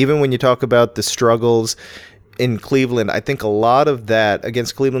Baez, and even when you talk about the struggles in Cleveland, I think a lot of that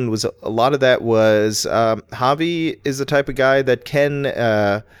against Cleveland was Javi is the type of guy that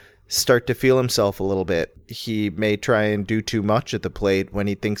can start to feel himself a little bit. He may try and do too much at the plate when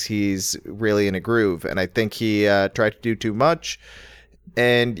he thinks he's really in a groove, and I think he tried to do too much.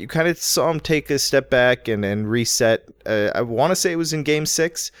 And you kind of saw him take a step back and reset. I want to say it was in Game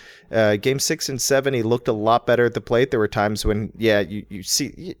 6. Game 6 and 7, he looked a lot better at the plate. There were times when, you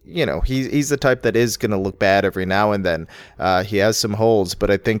see, he's the type that is going to look bad every now and then. He has some holes,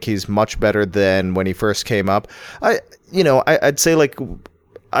 but I think he's much better than when he first came up. I'd say, like,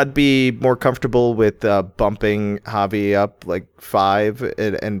 I'd be more comfortable with bumping Javi up like 5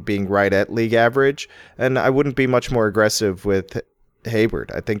 and being right at league average. And I wouldn't be much more aggressive with Heyward.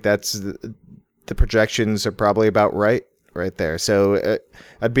 I think that's the projections are probably about right there. So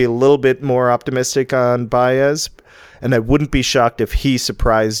I'd be a little bit more optimistic on Baez. And I wouldn't be shocked if he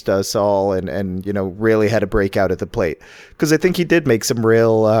surprised us all and really had a breakout at the plate, because I think he did make some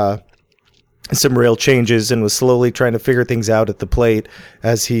real changes and was slowly trying to figure things out at the plate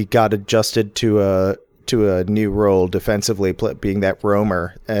as he got adjusted to a new role defensively, being that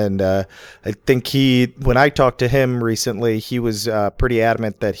roamer. And I think when I talked to him recently, he was pretty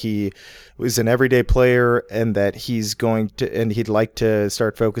adamant that he was an everyday player and that he'd like to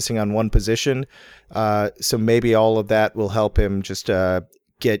start focusing on one position. So maybe all of that will help him just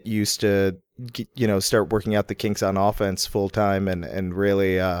get used to, start working out the kinks on offense full time and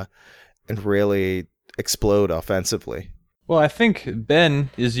really explode offensively. Well, I think Ben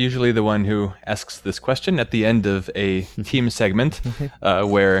is usually the one who asks this question at the end of a team segment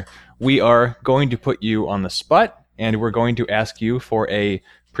where we are going to put you on the spot and we're going to ask you for a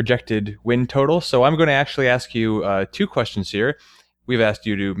projected win total. So I'm going to actually ask you 2 questions here. We've asked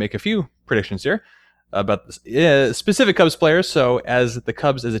you to make a few predictions here about specific Cubs players. So as the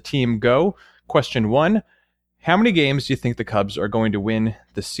Cubs as a team go, question 1, how many games do you think the Cubs are going to win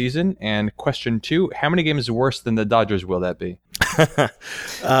this season? And question 2, how many games worse than the Dodgers will that be?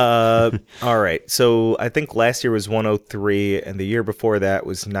 All right. So I think last year was 103, and the year before that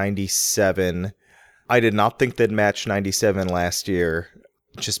was 97. I did not think they'd match 97 last year,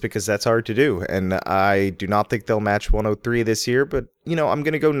 just because that's hard to do. And I do not think they'll match 103 this year, but, I'm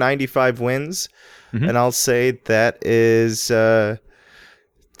going to go 95 wins, and I'll say that is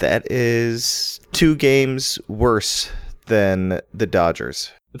 2 games worse than the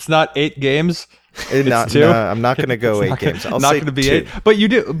Dodgers. It's not 8 games. It's 2. No, I'm not going to go 8 games. I'll not say going to be 2.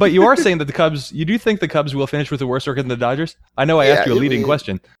 8. But you are saying that the Cubs. You do think the Cubs will finish with a worse record than the Dodgers? I know I asked you a leading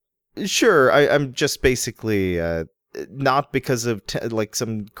question. Sure, I'm just basically not because of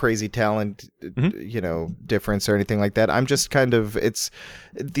some crazy talent, difference or anything like that. I'm just kind of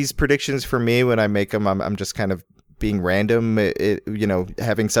these predictions for me when I make them. I'm just kind of being random,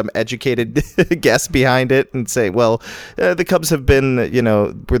 having some educated guess behind it and say, well, the Cubs have been,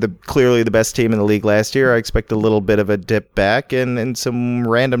 were clearly the best team in the league last year. I expect a little bit of a dip back and some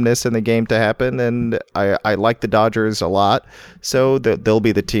randomness in the game to happen. And I like the Dodgers a lot. So they'll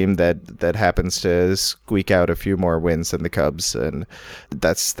be the team that happens to squeak out a few more wins than the Cubs. And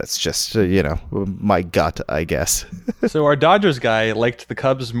that's just, my gut, I guess. So our Dodgers guy liked the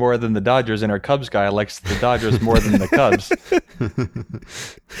Cubs more than the Dodgers, and our Cubs guy likes the Dodgers more than the Cubs.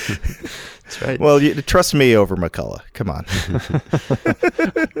 That's right. Well, trust me over McCullough. Come on.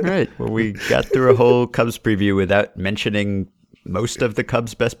 Right. Well, we got through a whole Cubs preview without mentioning most of the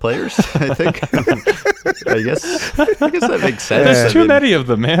Cubs' best players, I think. I guess that makes sense. There's too many of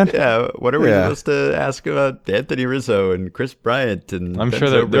them, man. Yeah. What are we supposed to ask about Anthony Rizzo and Chris Bryant? And I'm Ben sure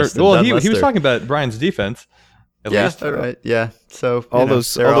Zobrist well, and he Don was Lester. talking about Brian's defense. At least. All right. Yeah. So all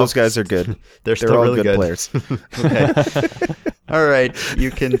those guys are good. They're still all really good players. Okay. All right.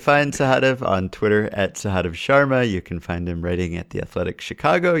 You can find Sahadev on Twitter at Sahadev Sharma. You can find him writing at The Athletic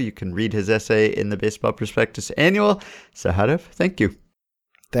Chicago. You can read his essay in the Baseball Prospectus Annual. Sahadev, thank you.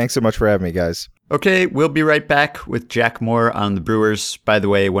 Thanks so much for having me, guys. Okay, we'll be right back with Jack Moore on the Brewers. By the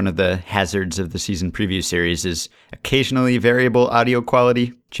way, one of the hazards of the season preview series is occasionally variable audio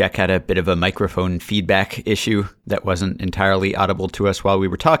quality. Jack had a bit of a microphone feedback issue that wasn't entirely audible to us while we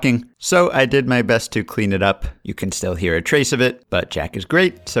were talking, so I did my best to clean it up. You can still hear a trace of it, but Jack is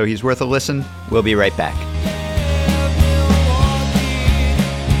great, so he's worth a listen. We'll be right back.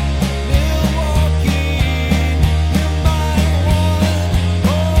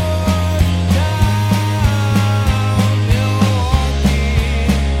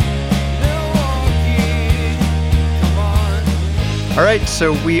 All right,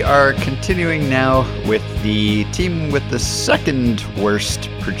 so we are continuing now with the team with the second worst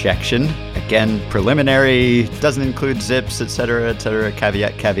projection. Again, preliminary, doesn't include zips, etc.,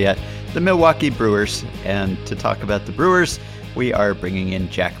 caveat, the Milwaukee Brewers. And to talk about the Brewers, we are bringing in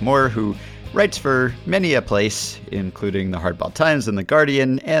Jack Moore, who writes for many a place, including the Hardball Times and the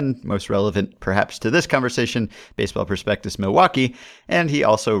Guardian, and most relevant perhaps to this conversation, Baseball Prospectus Milwaukee. And he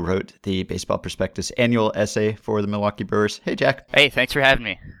also wrote the Baseball Prospectus annual essay for the Milwaukee Brewers. Hey, Jack. Hey, thanks for having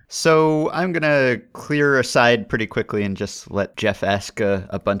me. So I'm going to clear aside pretty quickly and just let Jeff ask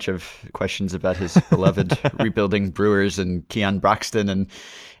a bunch of questions about his beloved rebuilding Brewers and Keon Broxton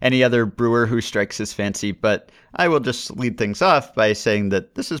any other Brewer who strikes his fancy, but I will just lead things off by saying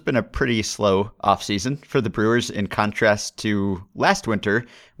that this has been a pretty slow offseason for the Brewers in contrast to last winter,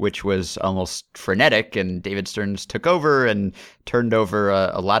 which was almost frenetic, and David Stearns took over and turned over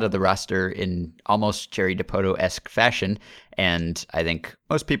a lot of the roster in almost Jerry Dipoto-esque fashion. And I think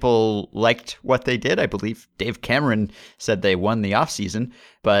most people liked what they did. I believe Dave Cameron said they won the offseason,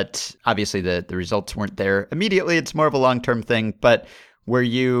 but obviously the results weren't there immediately. It's more of a long-term thing. But were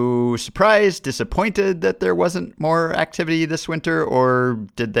you surprised, disappointed that there wasn't more activity this winter, or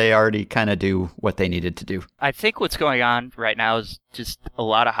did they already kind of do what they needed to do? I think what's going on right now is just a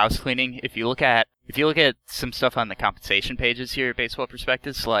lot of house cleaning. If you look at some stuff on the compensation pages here at Baseball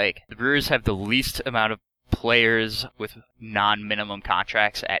Prospectus, like the Brewers have the least amount of players with non-minimum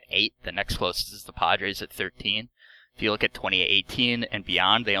contracts at 8. The next closest is the Padres at 13. If you look at 2018 and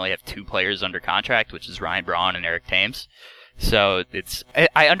beyond, they only have 2 players under contract, which is Ryan Braun and Eric Thames. So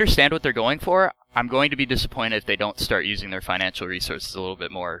I understand what they're going for. I'm going to be disappointed if they don't start using their financial resources a little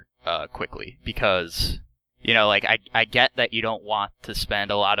bit more quickly, because, you know, like I get that you don't want to spend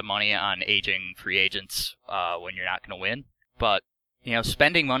a lot of money on aging free agents when you're not going to win, but you know,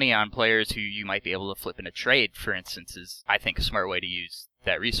 spending money on players who you might be able to flip in a trade, for instance, is, I think, a smart way to use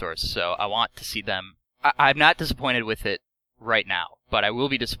that resource. So I want to see them. I'm not disappointed with it right now, but I will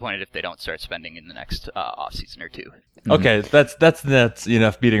be disappointed if they don't start spending in the next offseason or two. Okay, that's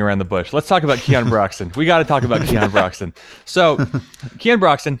enough beating around the bush. Let's talk about Keon Broxton. We got to talk about Keon Broxton. So, Keon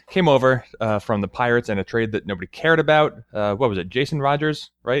Broxton came over from the Pirates in a trade that nobody cared about. What was it? Jason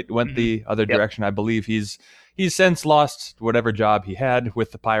Rogers, right? Went the other direction. I believe he's since lost whatever job he had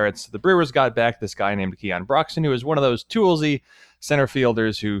with the Pirates. The Brewers got back this guy named Keon Broxton, who is one of those toolsy center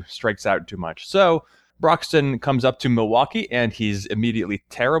fielders who strikes out too much. So Broxton comes up to Milwaukee, and he's immediately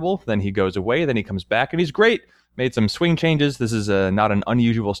terrible. Then he goes away. Then he comes back, and he's great. Made some swing changes. This is not an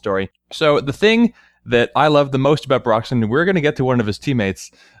unusual story. So the thing that I love the most about Broxton, we're going to get to one of his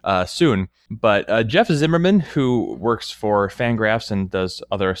teammates soon, but Jeff Zimmerman, who works for Fangraphs and does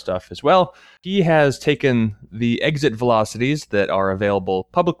other stuff as well, he has taken the exit velocities that are available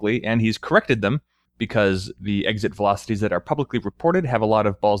publicly, and he's corrected them, because the exit velocities that are publicly reported have a lot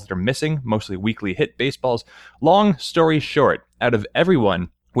of balls that are missing, mostly weakly hit baseballs. Long story short, out of everyone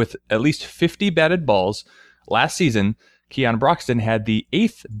with at least 50 batted balls last season, Keon Broxton had the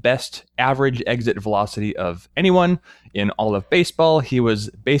 8th best average exit velocity of anyone in all of baseball. He was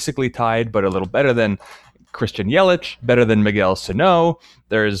basically tied, but a little better than Christian Yelich, better than Miguel Sano.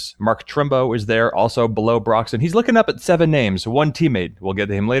 There's Mark Trumbo is there, also below Broxton. He's looking up at 7 names, one teammate. We'll get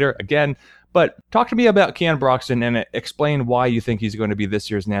to him later again. But talk to me about Keon Broxton and explain why you think he's going to be this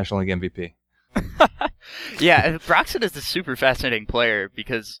year's National League MVP. Yeah, Broxton is a super fascinating player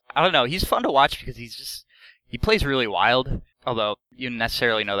because, I don't know, he's fun to watch because he plays really wild, although you don't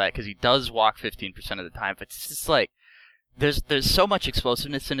necessarily know that because he does walk 15% of the time, but it's just like, there's so much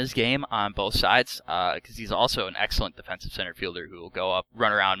explosiveness in his game on both sides, because he's also an excellent defensive center fielder who will go up,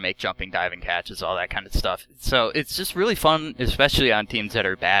 run around, make jumping, diving catches, all that kind of stuff. So it's just really fun, especially on teams that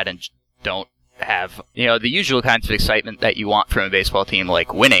are bad and don't have, you know, the usual kinds of excitement that you want from a baseball team,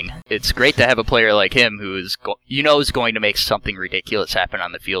 like winning. It's great to have a player like him who is, is going to make something ridiculous happen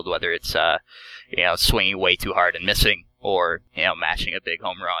on the field, whether it's, swinging way too hard and missing, or, mashing a big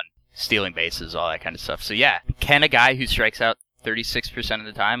home run, stealing bases, all that kind of stuff. So yeah, can a guy who strikes out 36% of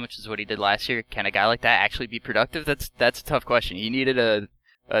the time, which is what he did last year, can a guy like that actually be productive? That's a tough question. He needed a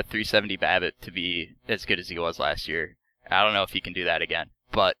 370 BABIP to be as good as he was last year. I don't know if he can do that again,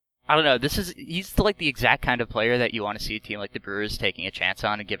 but I don't know. He's like the exact kind of player that you want to see a team like the Brewers taking a chance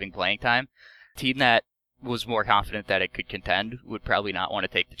on and giving playing time. A team that was more confident that it could contend would probably not want to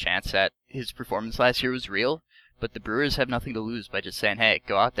take the chance that his performance last year was real, but the Brewers have nothing to lose by just saying, hey,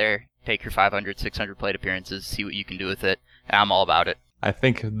 go out there, take your 500, 600 plate appearances, see what you can do with it, and I'm all about it. I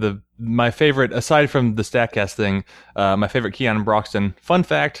think my favorite, aside from the StatCast thing, my favorite Keon Broxton fun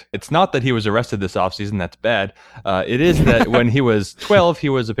fact, it's not that he was arrested this offseason, that's bad. It is that when he was 12, he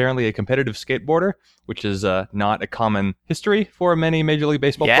was apparently a competitive skateboarder, which is not a common history for many Major League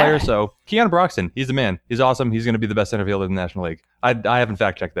Baseball players. So Keon Broxton, he's the man. He's awesome. He's going to be the best center fielder in the National League. I haven't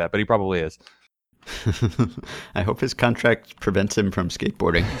fact-checked that, but he probably is. I hope his contract prevents him from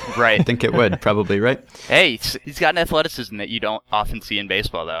skateboarding. Right. I think it would, probably, right? Hey, he's got an athleticism that you don't often see in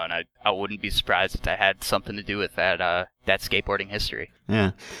baseball, though, and I wouldn't be surprised if that had something to do with that that skateboarding history.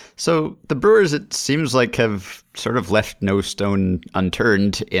 Yeah. So the Brewers, it seems like, have sort of left no stone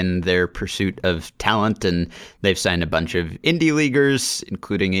unturned in their pursuit of talent, and they've signed a bunch of indie leaguers,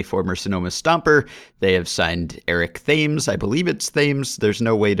 including a former Sonoma Stomper. They have signed Eric Thames. I believe it's Thames. There's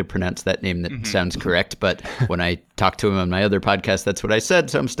no way to pronounce that name that sounds correct, but when I talked to him on my other podcast, that's what I said,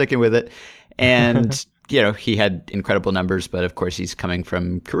 so I'm sticking with it. And he had incredible numbers, but of course he's coming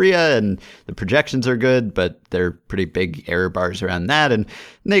from Korea and the projections are good, but there are pretty big error bars around that. And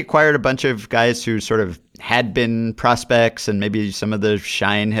they acquired a bunch of guys who sort of had been prospects and maybe some of the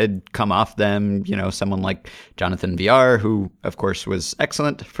shine had come off them. Someone like Jonathan VR, who of course was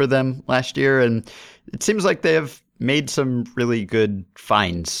excellent for them last year. And it seems like they have made some really good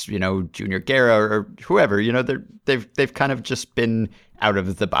finds, Junior Guerra or whoever, they've kind of just been out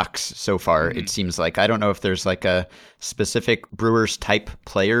of the box so far. It seems like. I don't know if there's like a specific Brewers type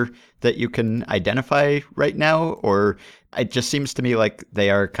player that you can identify right now, or it just seems to me like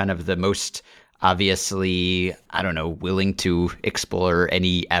they are kind of the most obviously, willing to explore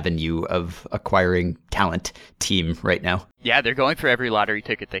any avenue of acquiring talent team right now. Yeah, they're going for every lottery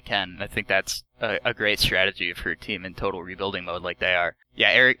ticket they can. I think that's a great strategy for a team in total rebuilding mode like they are.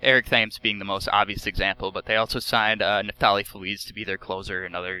 Yeah, Eric Thames being the most obvious example, but they also signed Neftali Feliz to be their closer,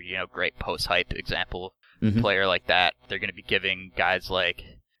 another great post-hype example player like that. They're going to be giving guys like,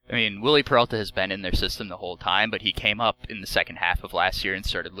 Willie Peralta has been in their system the whole time, but he came up in the second half of last year and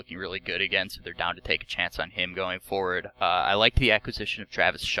started looking really good again, so they're down to take a chance on him going forward. I like the acquisition of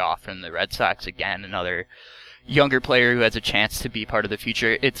Travis Shaw from the Red Sox, again, another younger player who has a chance to be part of the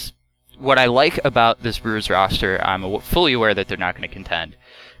future. It's what I like about this Brewers roster. I'm fully aware that they're not going to contend,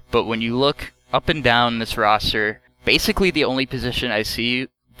 but when you look up and down this roster, basically the only position I see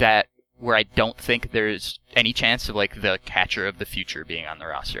where I don't think there's any chance of like the catcher of the future being on the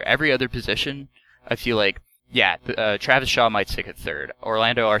roster. Every other position, I feel like, Travis Shaw might stick at third.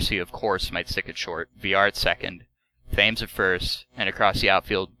 Orlando Arcia, of course, might stick at short. VR at second. Thames at first. And across the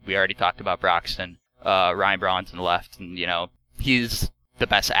outfield, we already talked about Broxton. Ryan Braun's in the left. And, he's the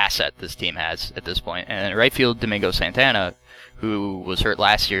best asset this team has at this point. And in right field, Domingo Santana, who was hurt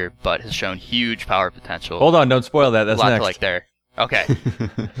last year, but has shown huge power potential. Hold on, don't spoil that. That's a lot next. To like there. Okay.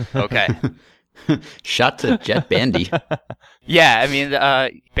 Okay. Shot to Jet Bandy. Yeah,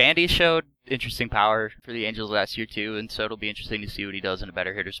 Bandy showed interesting power for the Angels last year too, and so it'll be interesting to see what he does in a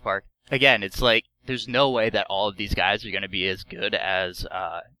better hitter's park. Again, it's like there's no way that all of these guys are going to be as good as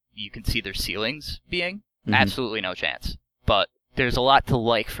you can see their ceilings being. Absolutely no chance. But there's a lot to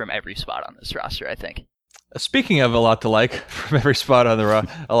like from every spot on this roster, I think. Speaking of a lot to like from every spot on the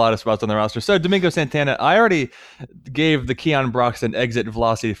a lot of spots on the roster. So Domingo Santana, I already gave the Keon Broxton exit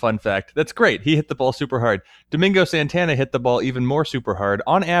velocity fun fact. That's great. He hit the ball super hard. Domingo Santana hit the ball even more super hard.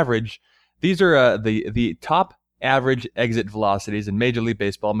 On average, these are the top average exit velocities in Major League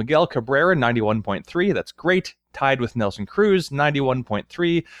Baseball. Miguel Cabrera, 91.3. That's great. Tied with Nelson Cruz,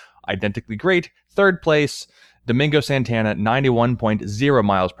 91.3. Identically great. Third place, Domingo Santana, 91.0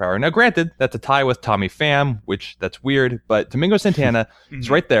 miles per hour. Now, granted, that's a tie with Tommy Pham, which that's weird, but Domingo Santana is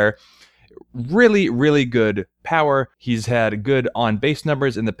right there. Really, really good power. He's had good on-base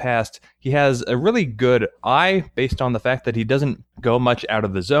numbers in the past. He has a really good eye based on the fact that he doesn't go much out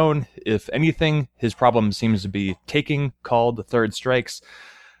of the zone. If anything, his problem seems to be taking called third strikes.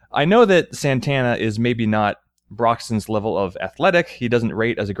 I know that Santana is maybe not Broxton's level of athletic. He doesn't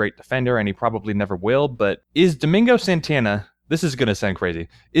rate as a great defender, and he probably never will, but is Domingo Santana, this is going to sound crazy,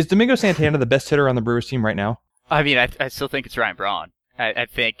 is Domingo Santana the best hitter on the Brewers team right now? I still think it's Ryan Braun. I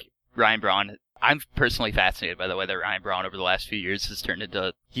think Ryan Braun, I'm personally fascinated by the way that Ryan Braun over the last few years has turned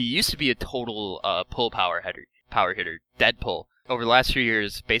into, he used to be a total pull power hitter, dead pull. Over the last few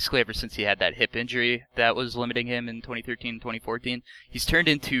years, basically ever since he had that hip injury that was limiting him in 2013 and 2014, he's turned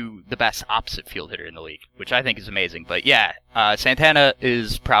into the best opposite field hitter in the league, which I think is amazing. But yeah, Santana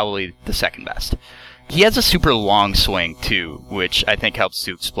is probably the second best. He has a super long swing too, which I think helps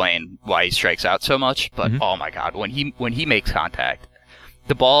to explain why he strikes out so much. But oh my God, when he makes contact,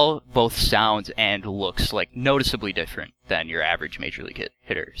 the ball both sounds and looks like noticeably different than your average major league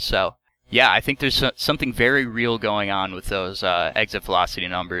hitter. So yeah, I think there's something very real going on with those exit velocity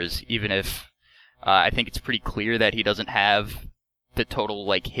numbers, even if I think it's pretty clear that he doesn't have the total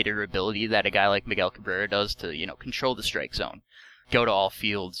hitter ability that a guy like Miguel Cabrera does to, control the strike zone, go to all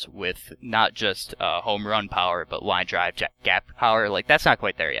fields with not just home run power, but line drive, gap power. That's not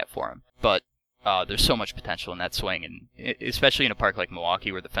quite there yet for him. But there's so much potential in that swing, and especially in a park like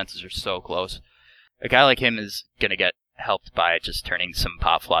Milwaukee where the fences are so close. A guy like him is going to get helped by just turning some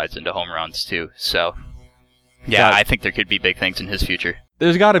pop flies into home runs too. So yeah, I think there could be big things in his future.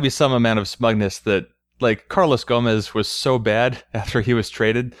 There's got to be some amount of smugness that like Carlos Gomez was so bad after he was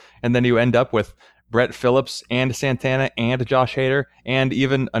traded, and then you end up with Brett Phillips and Santana and Josh Hader and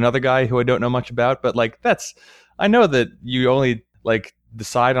even another guy who I don't know much about. But like I know that you only like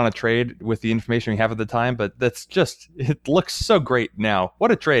decide on a trade with the information you have at the time, but it looks so great now.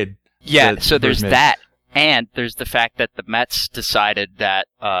 What a trade! Yeah, so there's that, and there's the fact that the Mets decided that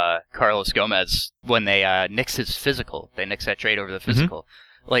Carlos Gomez, when they nixed his physical, they nixed that trade over the physical.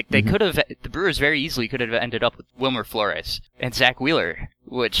 Like, they could have, the Brewers very easily could have ended up with Wilmer Flores and Zach Wheeler,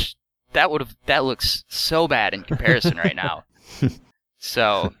 which that looks so bad in comparison right now.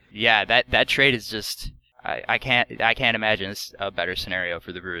 So, yeah, that trade is just, I can't imagine a better scenario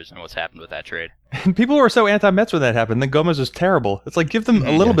for the Brewers than what's happened with that trade. And people were so anti-Mets when that happened. Then Gomez was terrible. It's like, give them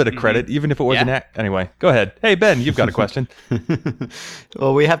a little bit of credit, even if it wasn't. Anyway, go ahead. Hey, Ben, you've got a question.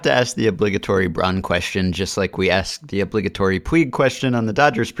 Well, we have to ask the obligatory Braun question, just like we asked the obligatory Puig question on the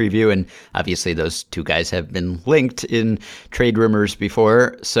Dodgers preview. And obviously, those two guys have been linked in trade rumors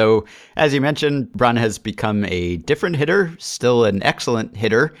before. So, as you mentioned, Braun has become a different hitter, still an excellent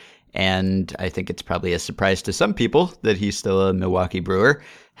hitter. And I think it's probably a surprise to some people that he's still a Milwaukee Brewer.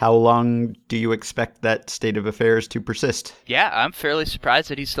 How long do you expect that state of affairs to persist? Yeah, I'm fairly surprised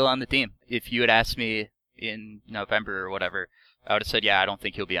that he's still on the team. If you had asked me in November or whatever, I would have said, yeah, I don't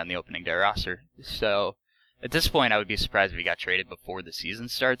think he'll be on the opening day roster. So at this point, I would be surprised if he got traded before the season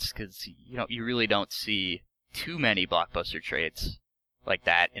starts, because you really don't see too many blockbuster trades like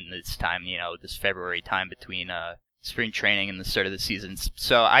that in this time, this February time between spring training and the start of the season.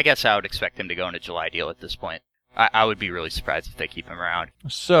 So I guess I would expect him to go on a July deal at this point. I would be really surprised if they keep him around.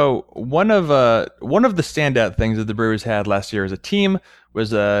 So one of the standout things that the Brewers had last year as a team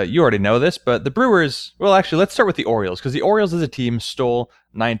was you already know this, but the Brewers. Well, actually, let's start with the Orioles, because the Orioles as a team stole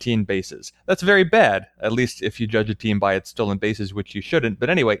 19 bases. That's very bad, at least if you judge a team by its stolen bases, which you shouldn't. But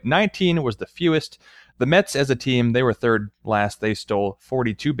anyway, 19 was the fewest. The Mets as a team, they were third last. They stole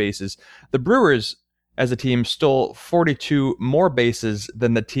 42 bases. The Brewers as a team stole 42 more bases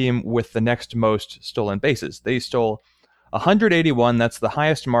than the team with the next most stolen bases. They stole 181. That's the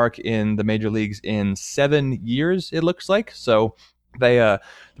highest mark in the major leagues in 7 years, it looks like. So the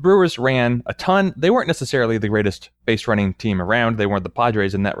Brewers ran a ton. They weren't necessarily the greatest base running team around. They weren't the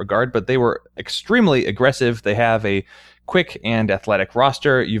Padres in that regard, but they were extremely aggressive. They have a quick and athletic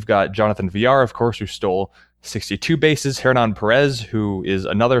roster. You've got Jonathan Villar, of course, who stole 62 bases. Hernan Perez, who is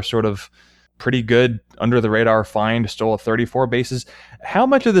another sort of pretty good under-the-radar find, stole 34 bases. How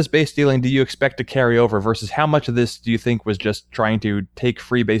much of this base stealing do you expect to carry over versus how much of this do you think was just trying to take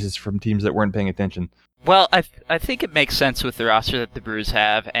free bases from teams that weren't paying attention? Well, I think it makes sense with the roster that the Brewers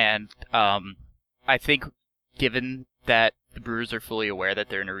have, and I think given that the Brewers are fully aware that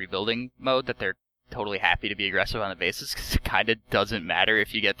they're in a rebuilding mode, that they're totally happy to be aggressive on the bases, because it kind of doesn't matter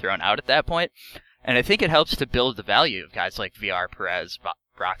if you get thrown out at that point. And I think it helps to build the value of guys like VR, Perez,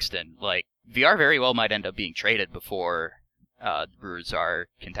 Broxton. Like, VR very well might end up being traded before the Brewers are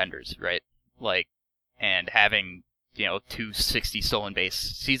contenders, right? Like, and having 260 stolen base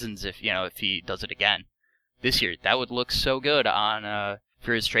seasons, if he does it again this year, that would look so good on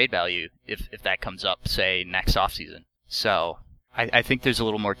for his trade value if that comes up, say, next offseason. So I think there's a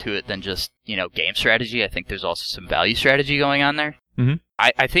little more to it than just game strategy. I think there's also some value strategy going on there. Mm-hmm.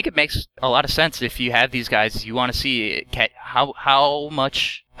 I think it makes a lot of sense if you have these guys. You want to see how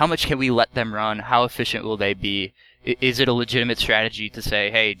much can we let them run? How efficient will they be? Is it a legitimate strategy to say,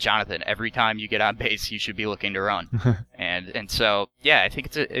 hey, Jonathan, every time you get on base, you should be looking to run? and so yeah, I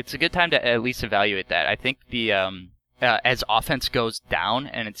think it's a good time to at least evaluate that. I think the as offense goes down,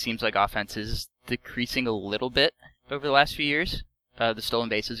 and it seems like offense is decreasing a little bit over the last few years, the stolen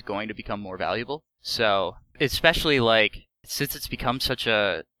base is going to become more valuable. So especially since it's become such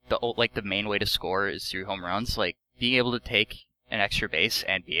the main way to score is through home runs, like being able to take an extra base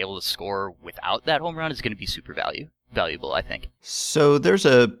and be able to score without that home run is going to be super valuable, I think. So there's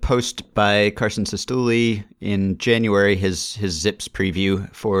a post by Carson Sestouli in January, his Zips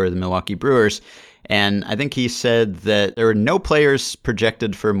preview for the Milwaukee Brewers. And I think he said that there were no players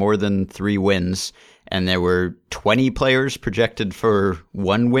projected for more than 3 wins, and there were 20 players projected for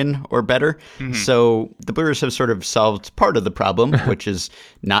 1 win or better. Mm-hmm. So the Brewers have sort of solved part of the problem, which is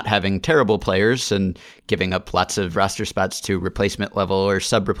not having terrible players and giving up lots of roster spots to replacement level or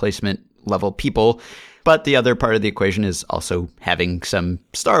sub-replacement level people. But the other part of the equation is also having some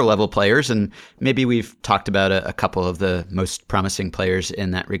star level players. And maybe we've talked about a couple of the most promising players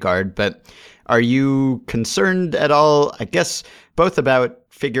in that regard. But are you concerned at all, I guess, both about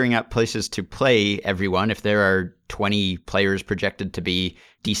figuring out places to play everyone? If there are 20 players projected to be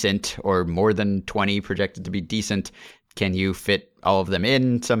decent or more than 20 projected to be decent, can you fit all of them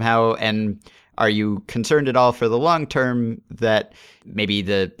in somehow? And Are you concerned at all for the long term that maybe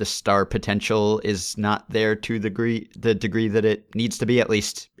the star potential is not there to the degree that it needs to be, at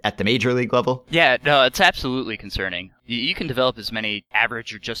least at the major league level? Yeah, no, it's absolutely concerning. You can develop as many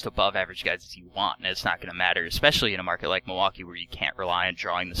average or just above average guys as you want, and it's not going to matter, especially in a market like Milwaukee where you can't rely on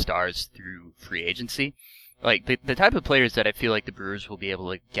drawing the stars through free agency. Like, the type of players that I feel like the Brewers will be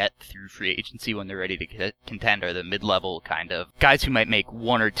able to get through free agency when they're ready to contend are the mid-level kind of guys who might make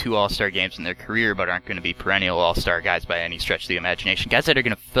 1 or 2 all-star games in their career but aren't going to be perennial all-star guys by any stretch of the imagination. Guys that are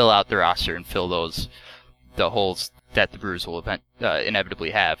going to fill out the roster and fill the holes that the Brewers will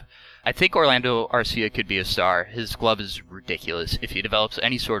inevitably have. I think Orlando Arcia could be a star. His glove is ridiculous. If he develops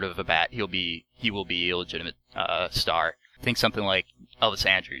any sort of a bat, he will be a legitimate star. I think something like Elvis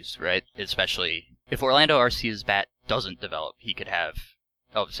Andrus, right? Especially if Orlando Arcia's bat doesn't develop, he could have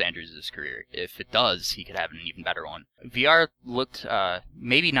Elvis Andrus' career. If it does, he could have an even better one. VR looked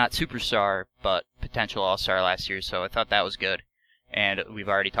maybe not superstar, but potential all-star last year, so I thought that was good. And we've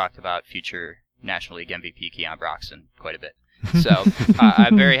already talked about future National League MVP Keon Broxton quite a bit. So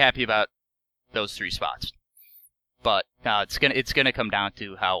I'm very happy about those 3 spots. But it's gonna come down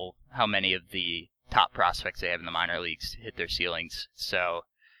to how many of the top prospects they have in the minor leagues hit their ceilings. So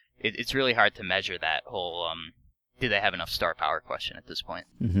it's really hard to measure that whole do they have enough star power question at this point.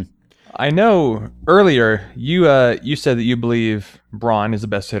 Mm-hmm. I know earlier you said that you believe Braun is the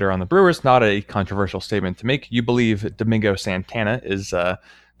best hitter on the Brewers. Not a controversial statement to make. You believe Domingo Santana is the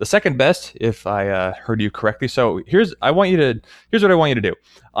second best, if I heard you correctly. So here's what I want you to do.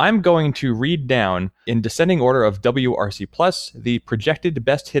 I'm going to read down in descending order of WRC+ the projected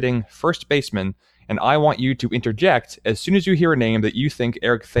best hitting first baseman, and I want you to interject as soon as you hear a name that you think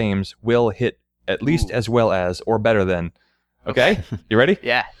Eric Thames will hit at least as well as or better than. Okay? You ready?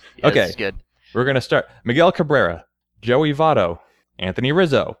 Yeah. Okay. This is good. We're going to start. Miguel Cabrera, Joey Votto, Anthony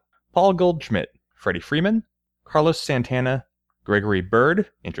Rizzo, Paul Goldschmidt, Freddie Freeman, Carlos Santana, Gregory Bird,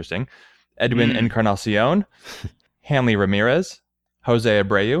 interesting, Edwin Encarnacion, Hanley Ramirez, Jose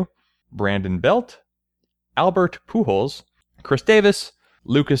Abreu, Brandon Belt, Albert Pujols, Chris Davis,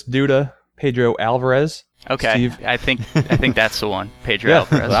 Lucas Duda, Pedro Alvarez. Okay, Steve. I think that's the one, Pedro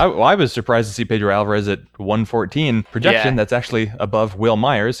Alvarez. I was surprised to see Pedro Alvarez at 114 projection. Yeah. That's actually above Will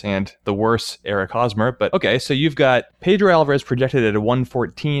Myers and the worse Eric Hosmer. But okay, so you've got Pedro Alvarez projected at a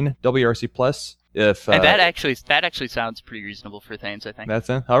 114 WRC+. And that actually sounds pretty reasonable for Thames, I think. That's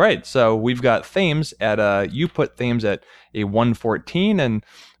it. All right, so we've got Thames at you put Thames at a 114, and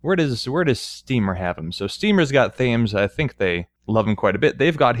where does Steamer have him? So Steamer's got Thames. I think they love him quite a bit.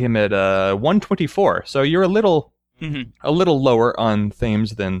 They've got him at 124. So you're a little lower on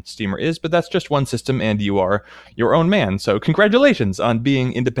Thames than Steamer is, but that's just one system, and you are your own man. So congratulations on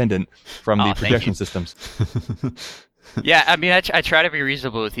being independent from the projection systems. Yeah, I mean, I try to be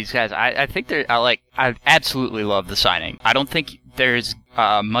reasonable with these guys. I think I absolutely love the signing. I don't think there's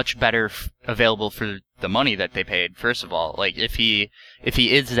much better available for the money that they paid. First of all, like if he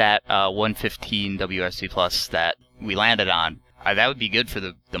is that 115 WRC+ that we landed on, that would be good for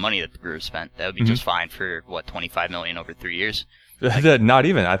the money that the Brewers spent. That would be just fine for $25 million over 3 years. Not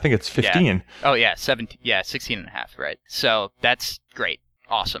even. I think it's 15. Yeah. Oh yeah, 17. Yeah, 16.5. Right. So that's great,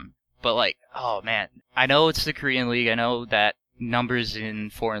 awesome. But like, oh man, I know it's the Korean League. I know that numbers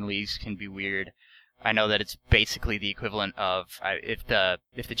in foreign leagues can be weird. I know that it's basically the equivalent of if the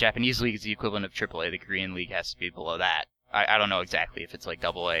Japanese league is the equivalent of AAA, the Korean League has to be below that. I don't know exactly if it's like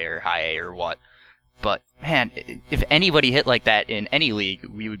AA or high A or what. But man, if anybody hit like that in any league,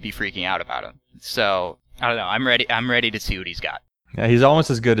 we would be freaking out about him. So I don't know. I'm ready to see what he's got. Yeah, he's almost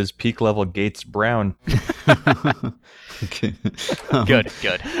as good as peak level Gates Brown. Okay. Good.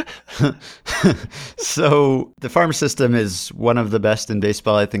 So the farm system is one of the best in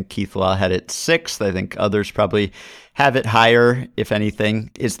baseball. I think Keith Law had it 6th. I think others probably have it higher, if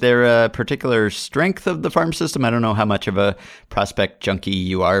anything. Is there a particular strength of the farm system? I don't know how much of a prospect junkie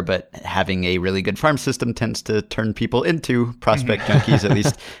you are, but having a really good farm system tends to turn people into prospect junkies, at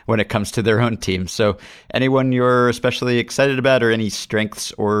least when it comes to their own team. So anyone you're especially excited about, or any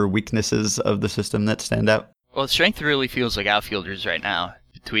strengths or weaknesses of the system that stand out? Well, strength really feels like outfielders right now.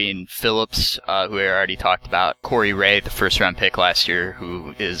 Between Phillips, who I already talked about, Corey Ray, the first-round pick last year,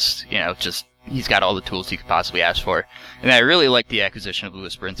 who is, he's got all the tools you could possibly ask for. And I really like the acquisition of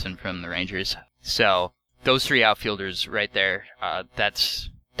Lewis Brinson from the Rangers. So those 3 outfielders right there, that's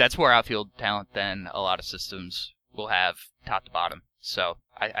more outfield talent than a lot of systems will have top to bottom. So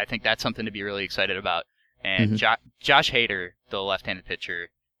I think that's something to be really excited about. And Josh Hader, the left-handed pitcher,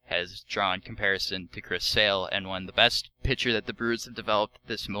 has drawn comparison to Chris Sale, and when the best pitcher that the Brewers have developed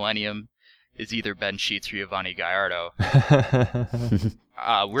this millennium is either Ben Sheets or Giovanni Gallardo,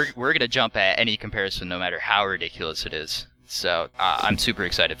 we're gonna jump at any comparison, no matter how ridiculous it is. So I'm super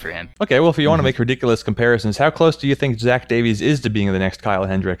excited for him. Okay, well, if you want to make ridiculous comparisons, how close do you think Zach Davies is to being the next Kyle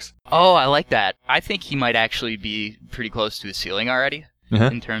Hendricks? Oh, I like that. I think he might actually be pretty close to his ceiling already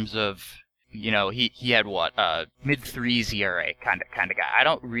in terms of, he had what, mid-threes ERA kind of guy. I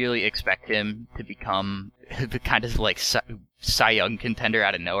don't really expect him to become the kind of like Cy Young contender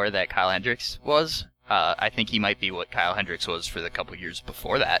out of nowhere that Kyle Hendricks was. I think he might be what Kyle Hendricks was for the couple years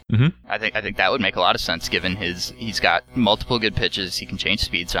before that. Mm-hmm. I think that would make a lot of sense given he's got multiple good pitches. He can change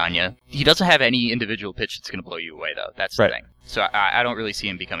speeds on you. He doesn't have any individual pitch that's going to blow you away, though. That's the thing. So I don't really see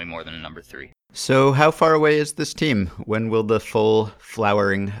him becoming more than a number 3. So how far away is this team? When will the full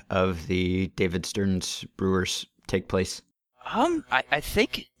flowering of the David Stearns Brewers take place? I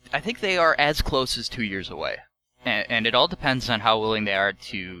think they are as close as 2 years away. And it all depends on how willing they are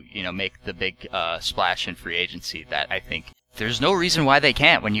to, make the big splash in free agency that I think there's no reason why they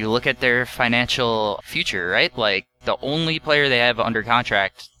can't when you look at their financial future, right? Like, the only player they have under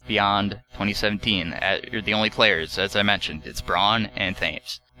contract beyond 2017, or the only players, as I mentioned, it's Braun and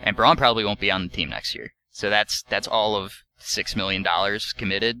Thames. And Braun probably won't be on the team next year. So that's all of $6 million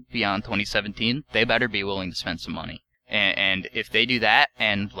committed beyond 2017. They better be willing to spend some money. And if they do that,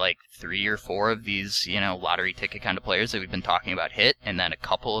 and like 3 or 4 of these, lottery ticket kind of players that we've been talking about hit, and then a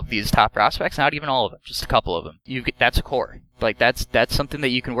couple of these top prospects, not even all of them, just a couple of them, that's a core. Like that's something that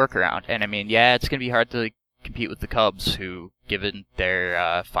you can work around. And I mean, yeah, it's gonna be hard to compete with the Cubs, who, given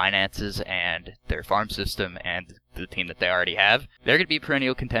their finances and their farm system and the team that they already have, they're gonna be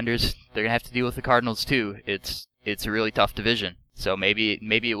perennial contenders. They're gonna have to deal with the Cardinals too. It's a really tough division. So maybe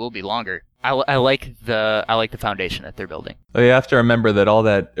it will be longer. I like the foundation that they're building. You have to remember that all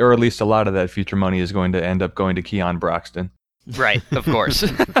that, or at least a lot of that future money, is going to end up going to Keon Broxton. Right, of course.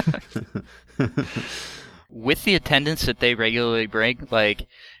 With the attendance that they regularly bring, like,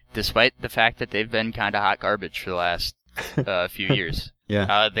 despite the fact that they've been kind of hot garbage for the last few years,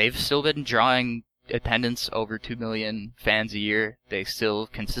 they've still been drawing attendance over 2 million fans a year. They still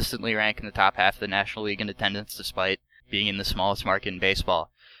consistently rank in the top half of the National League in attendance, despite being in the smallest market in baseball.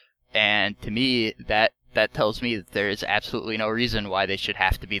 And to me, that tells me that there is absolutely no reason why they should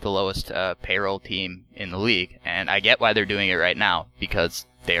have to be the lowest payroll team in the league. And I get why they're doing it right now, because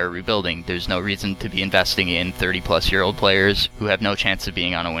they are rebuilding. There's no reason to be investing in 30-plus-year-old players who have no chance of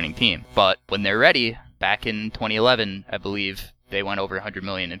being on a winning team. But when they're ready, back in 2011, I believe, they went over $100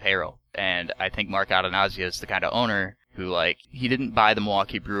 million in payroll. And I think Mark Adonazia is the kind of owner who, he didn't buy the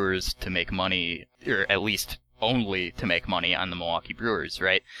Milwaukee Brewers to make money, or at least only to make money on the Milwaukee Brewers,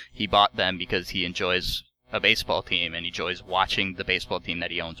 right? He bought them because he enjoys a baseball team and he enjoys watching the baseball team that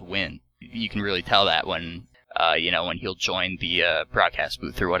he owns win. You can really tell that when he'll join the broadcast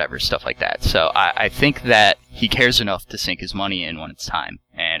booth or whatever, stuff like that. So I think that he cares enough to sink his money in when it's time,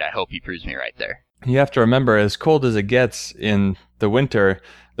 and I hope he proves me right there. You have to remember, as cold as it gets in the winter,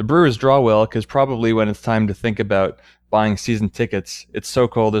 the Brewers draw well, because probably when it's time to think about buying season tickets, it's so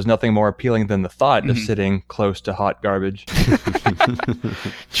cold there's nothing more appealing than the thought of sitting close to hot garbage.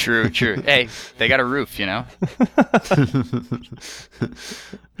 True. Hey, they got a roof, All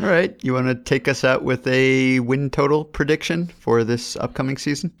right, you want to take us out with a win total prediction for this upcoming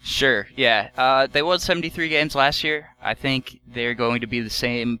season? Sure, yeah. They won 73 games last year. I think they're going to be the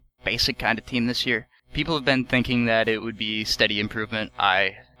same basic kind of team this year. People have been thinking that it would be steady improvement.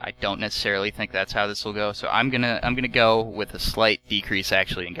 I don't necessarily think that's how this will go, so I'm gonna go with a slight decrease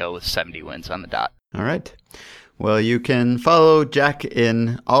actually, and go with 70 wins on the dot. All right. Well, you can follow Jack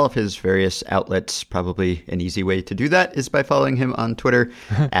in all of his various outlets. Probably an easy way to do that is by following him on Twitter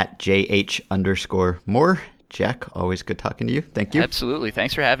at JH_more. Jack, always good talking to you. Thank you. Absolutely.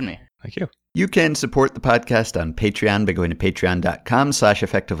 Thanks for having me. Thank you. You can support the podcast on Patreon by going to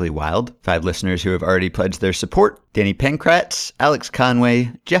patreon.com/effectivelywild. 5 listeners who have already pledged their support: Danny Pankratz, Alex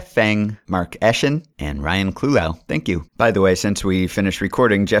Conway, Jeff Fang, Mark Eschen, and Ryan Klulau. Thank you. By the way, since we finished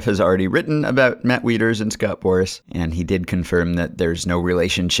recording, Jeff has already written about Matt Wieters and Scott Boras, and he did confirm that there's no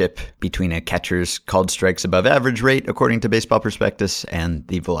relationship between a catcher's called strikes above average rate, according to Baseball Prospectus, and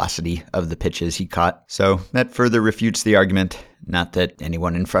the velocity of the pitches he caught. So that further refutes the argument. Not that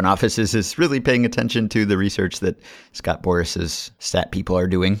anyone in front offices is really paying attention to the research that Scott Boras's stat people are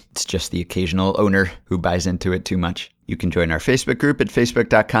doing. It's just the occasional owner who buys into it too much. You can join our Facebook group at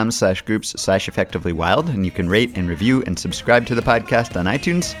facebook.com/groups/effectivelywild, and you can rate and review and subscribe to the podcast on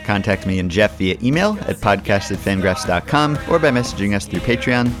iTunes. Contact me and Jeff via email at podcast@fangraphs.com or by messaging us through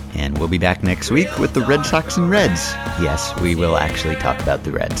Patreon. And we'll be back next week with the Red Sox and Reds. Yes, we will actually talk about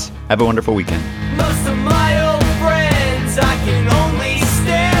the Reds. Have a wonderful weekend. Most of my old friends I can only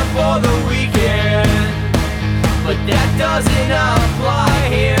stand for the weekend, but that doesn't